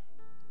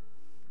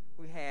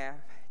 We have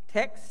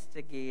text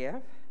to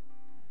give,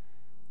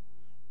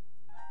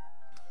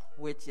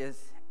 which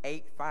is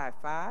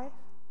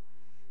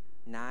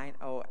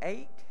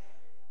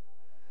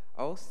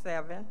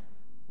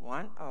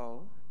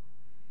 855-908-0710.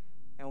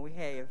 And we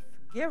have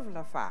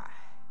Givelify,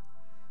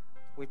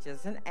 which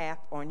is an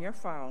app on your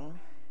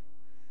phone.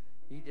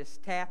 You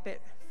just tap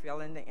it,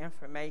 fill in the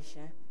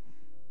information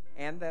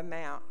and the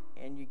amount,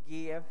 and you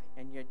give,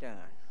 and you're done.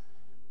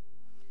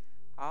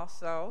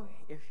 Also,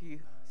 if you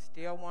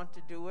still want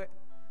to do it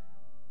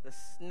the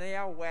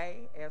snail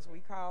way, as we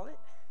call it,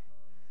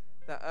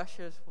 the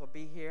ushers will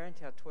be here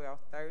until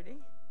 12:30,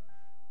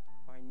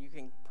 and you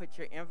can put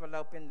your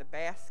envelope in the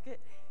basket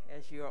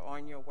as you're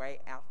on your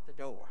way out the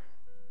door.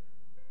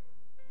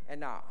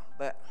 And all,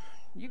 but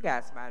you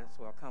guys might as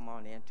well come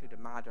on into the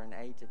modern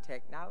age of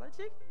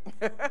technology.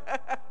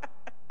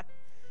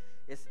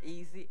 It's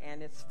easy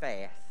and it's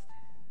fast.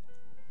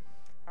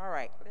 All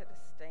right, let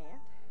us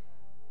stand.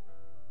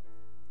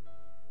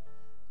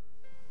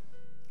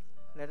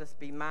 Let us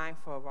be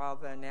mindful of all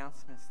the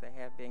announcements that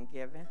have been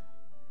given.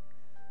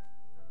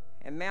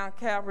 And Mount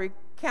Calvary,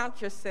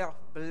 count yourself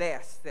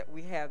blessed that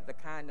we have the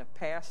kind of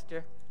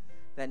pastor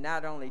that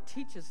not only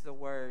teaches the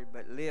word,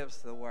 but lives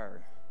the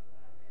word.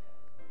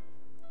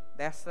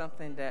 That's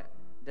something that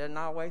doesn't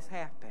always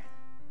happen.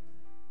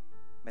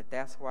 But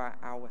that's why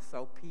I was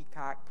so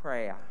peacock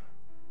proud,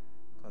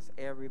 because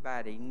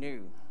everybody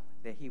knew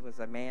that he was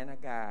a man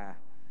of God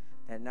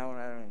that not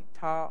only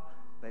taught,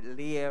 but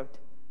lived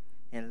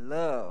and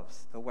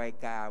loves the way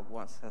God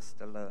wants us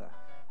to love.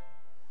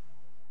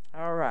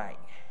 All right,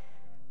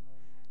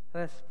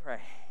 let's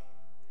pray.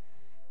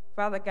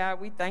 Father God,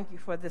 we thank you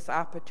for this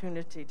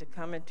opportunity to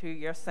come into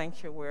your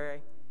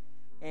sanctuary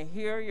and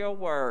hear your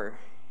word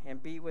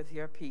and be with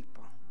your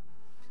people.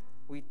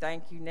 We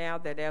thank you now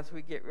that as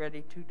we get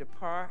ready to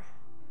depart,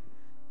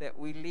 that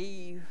we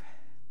leave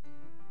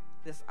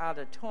this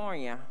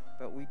auditorium,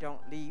 but we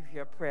don't leave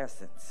your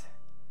presence.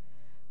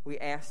 We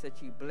ask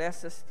that you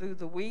bless us through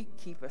the week,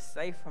 keep us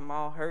safe from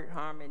all hurt,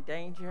 harm, and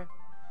danger,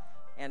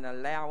 and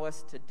allow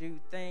us to do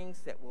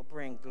things that will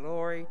bring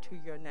glory to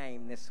your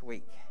name this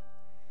week.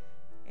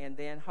 And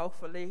then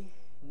hopefully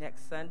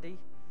next Sunday,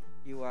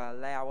 you will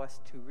allow us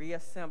to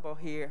reassemble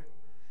here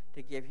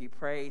to give you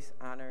praise,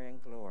 honor,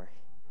 and glory.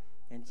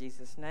 In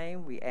Jesus'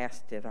 name, we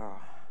asked it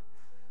all.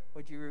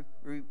 Would you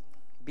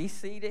be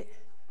seated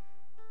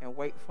and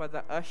wait for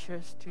the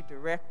ushers to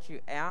direct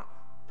you out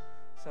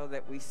so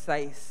that we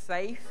stay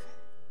safe?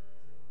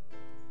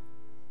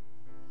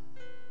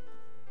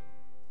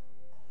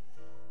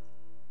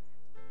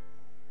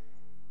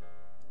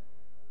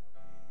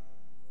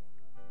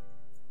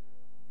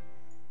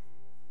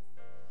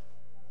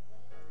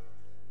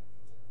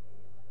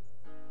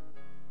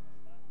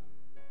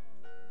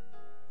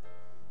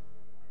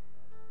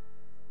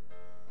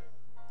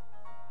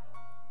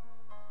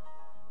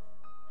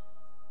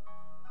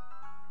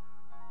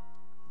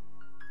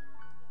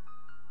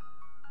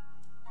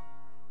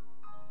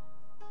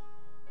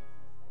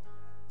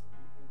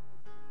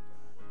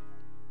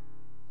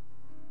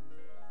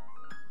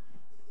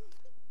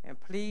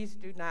 Please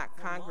do not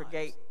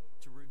congregate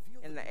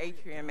in the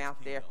atrium out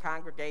there.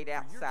 Congregate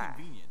outside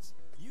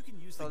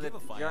so that the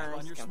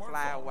germs can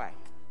fly away.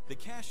 The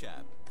Cash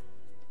App.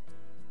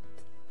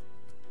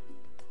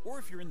 Or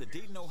if you're in the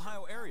Dayton,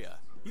 Ohio area,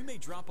 you may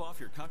drop off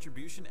your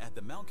contribution at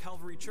the Mount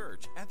Calvary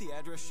Church at the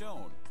address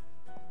shown.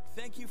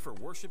 Thank you for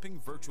worshiping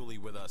virtually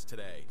with us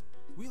today.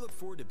 We look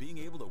forward to being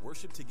able to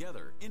worship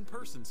together in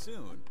person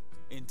soon.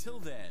 Until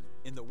then,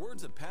 in the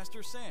words of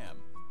Pastor Sam,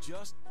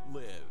 just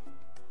live.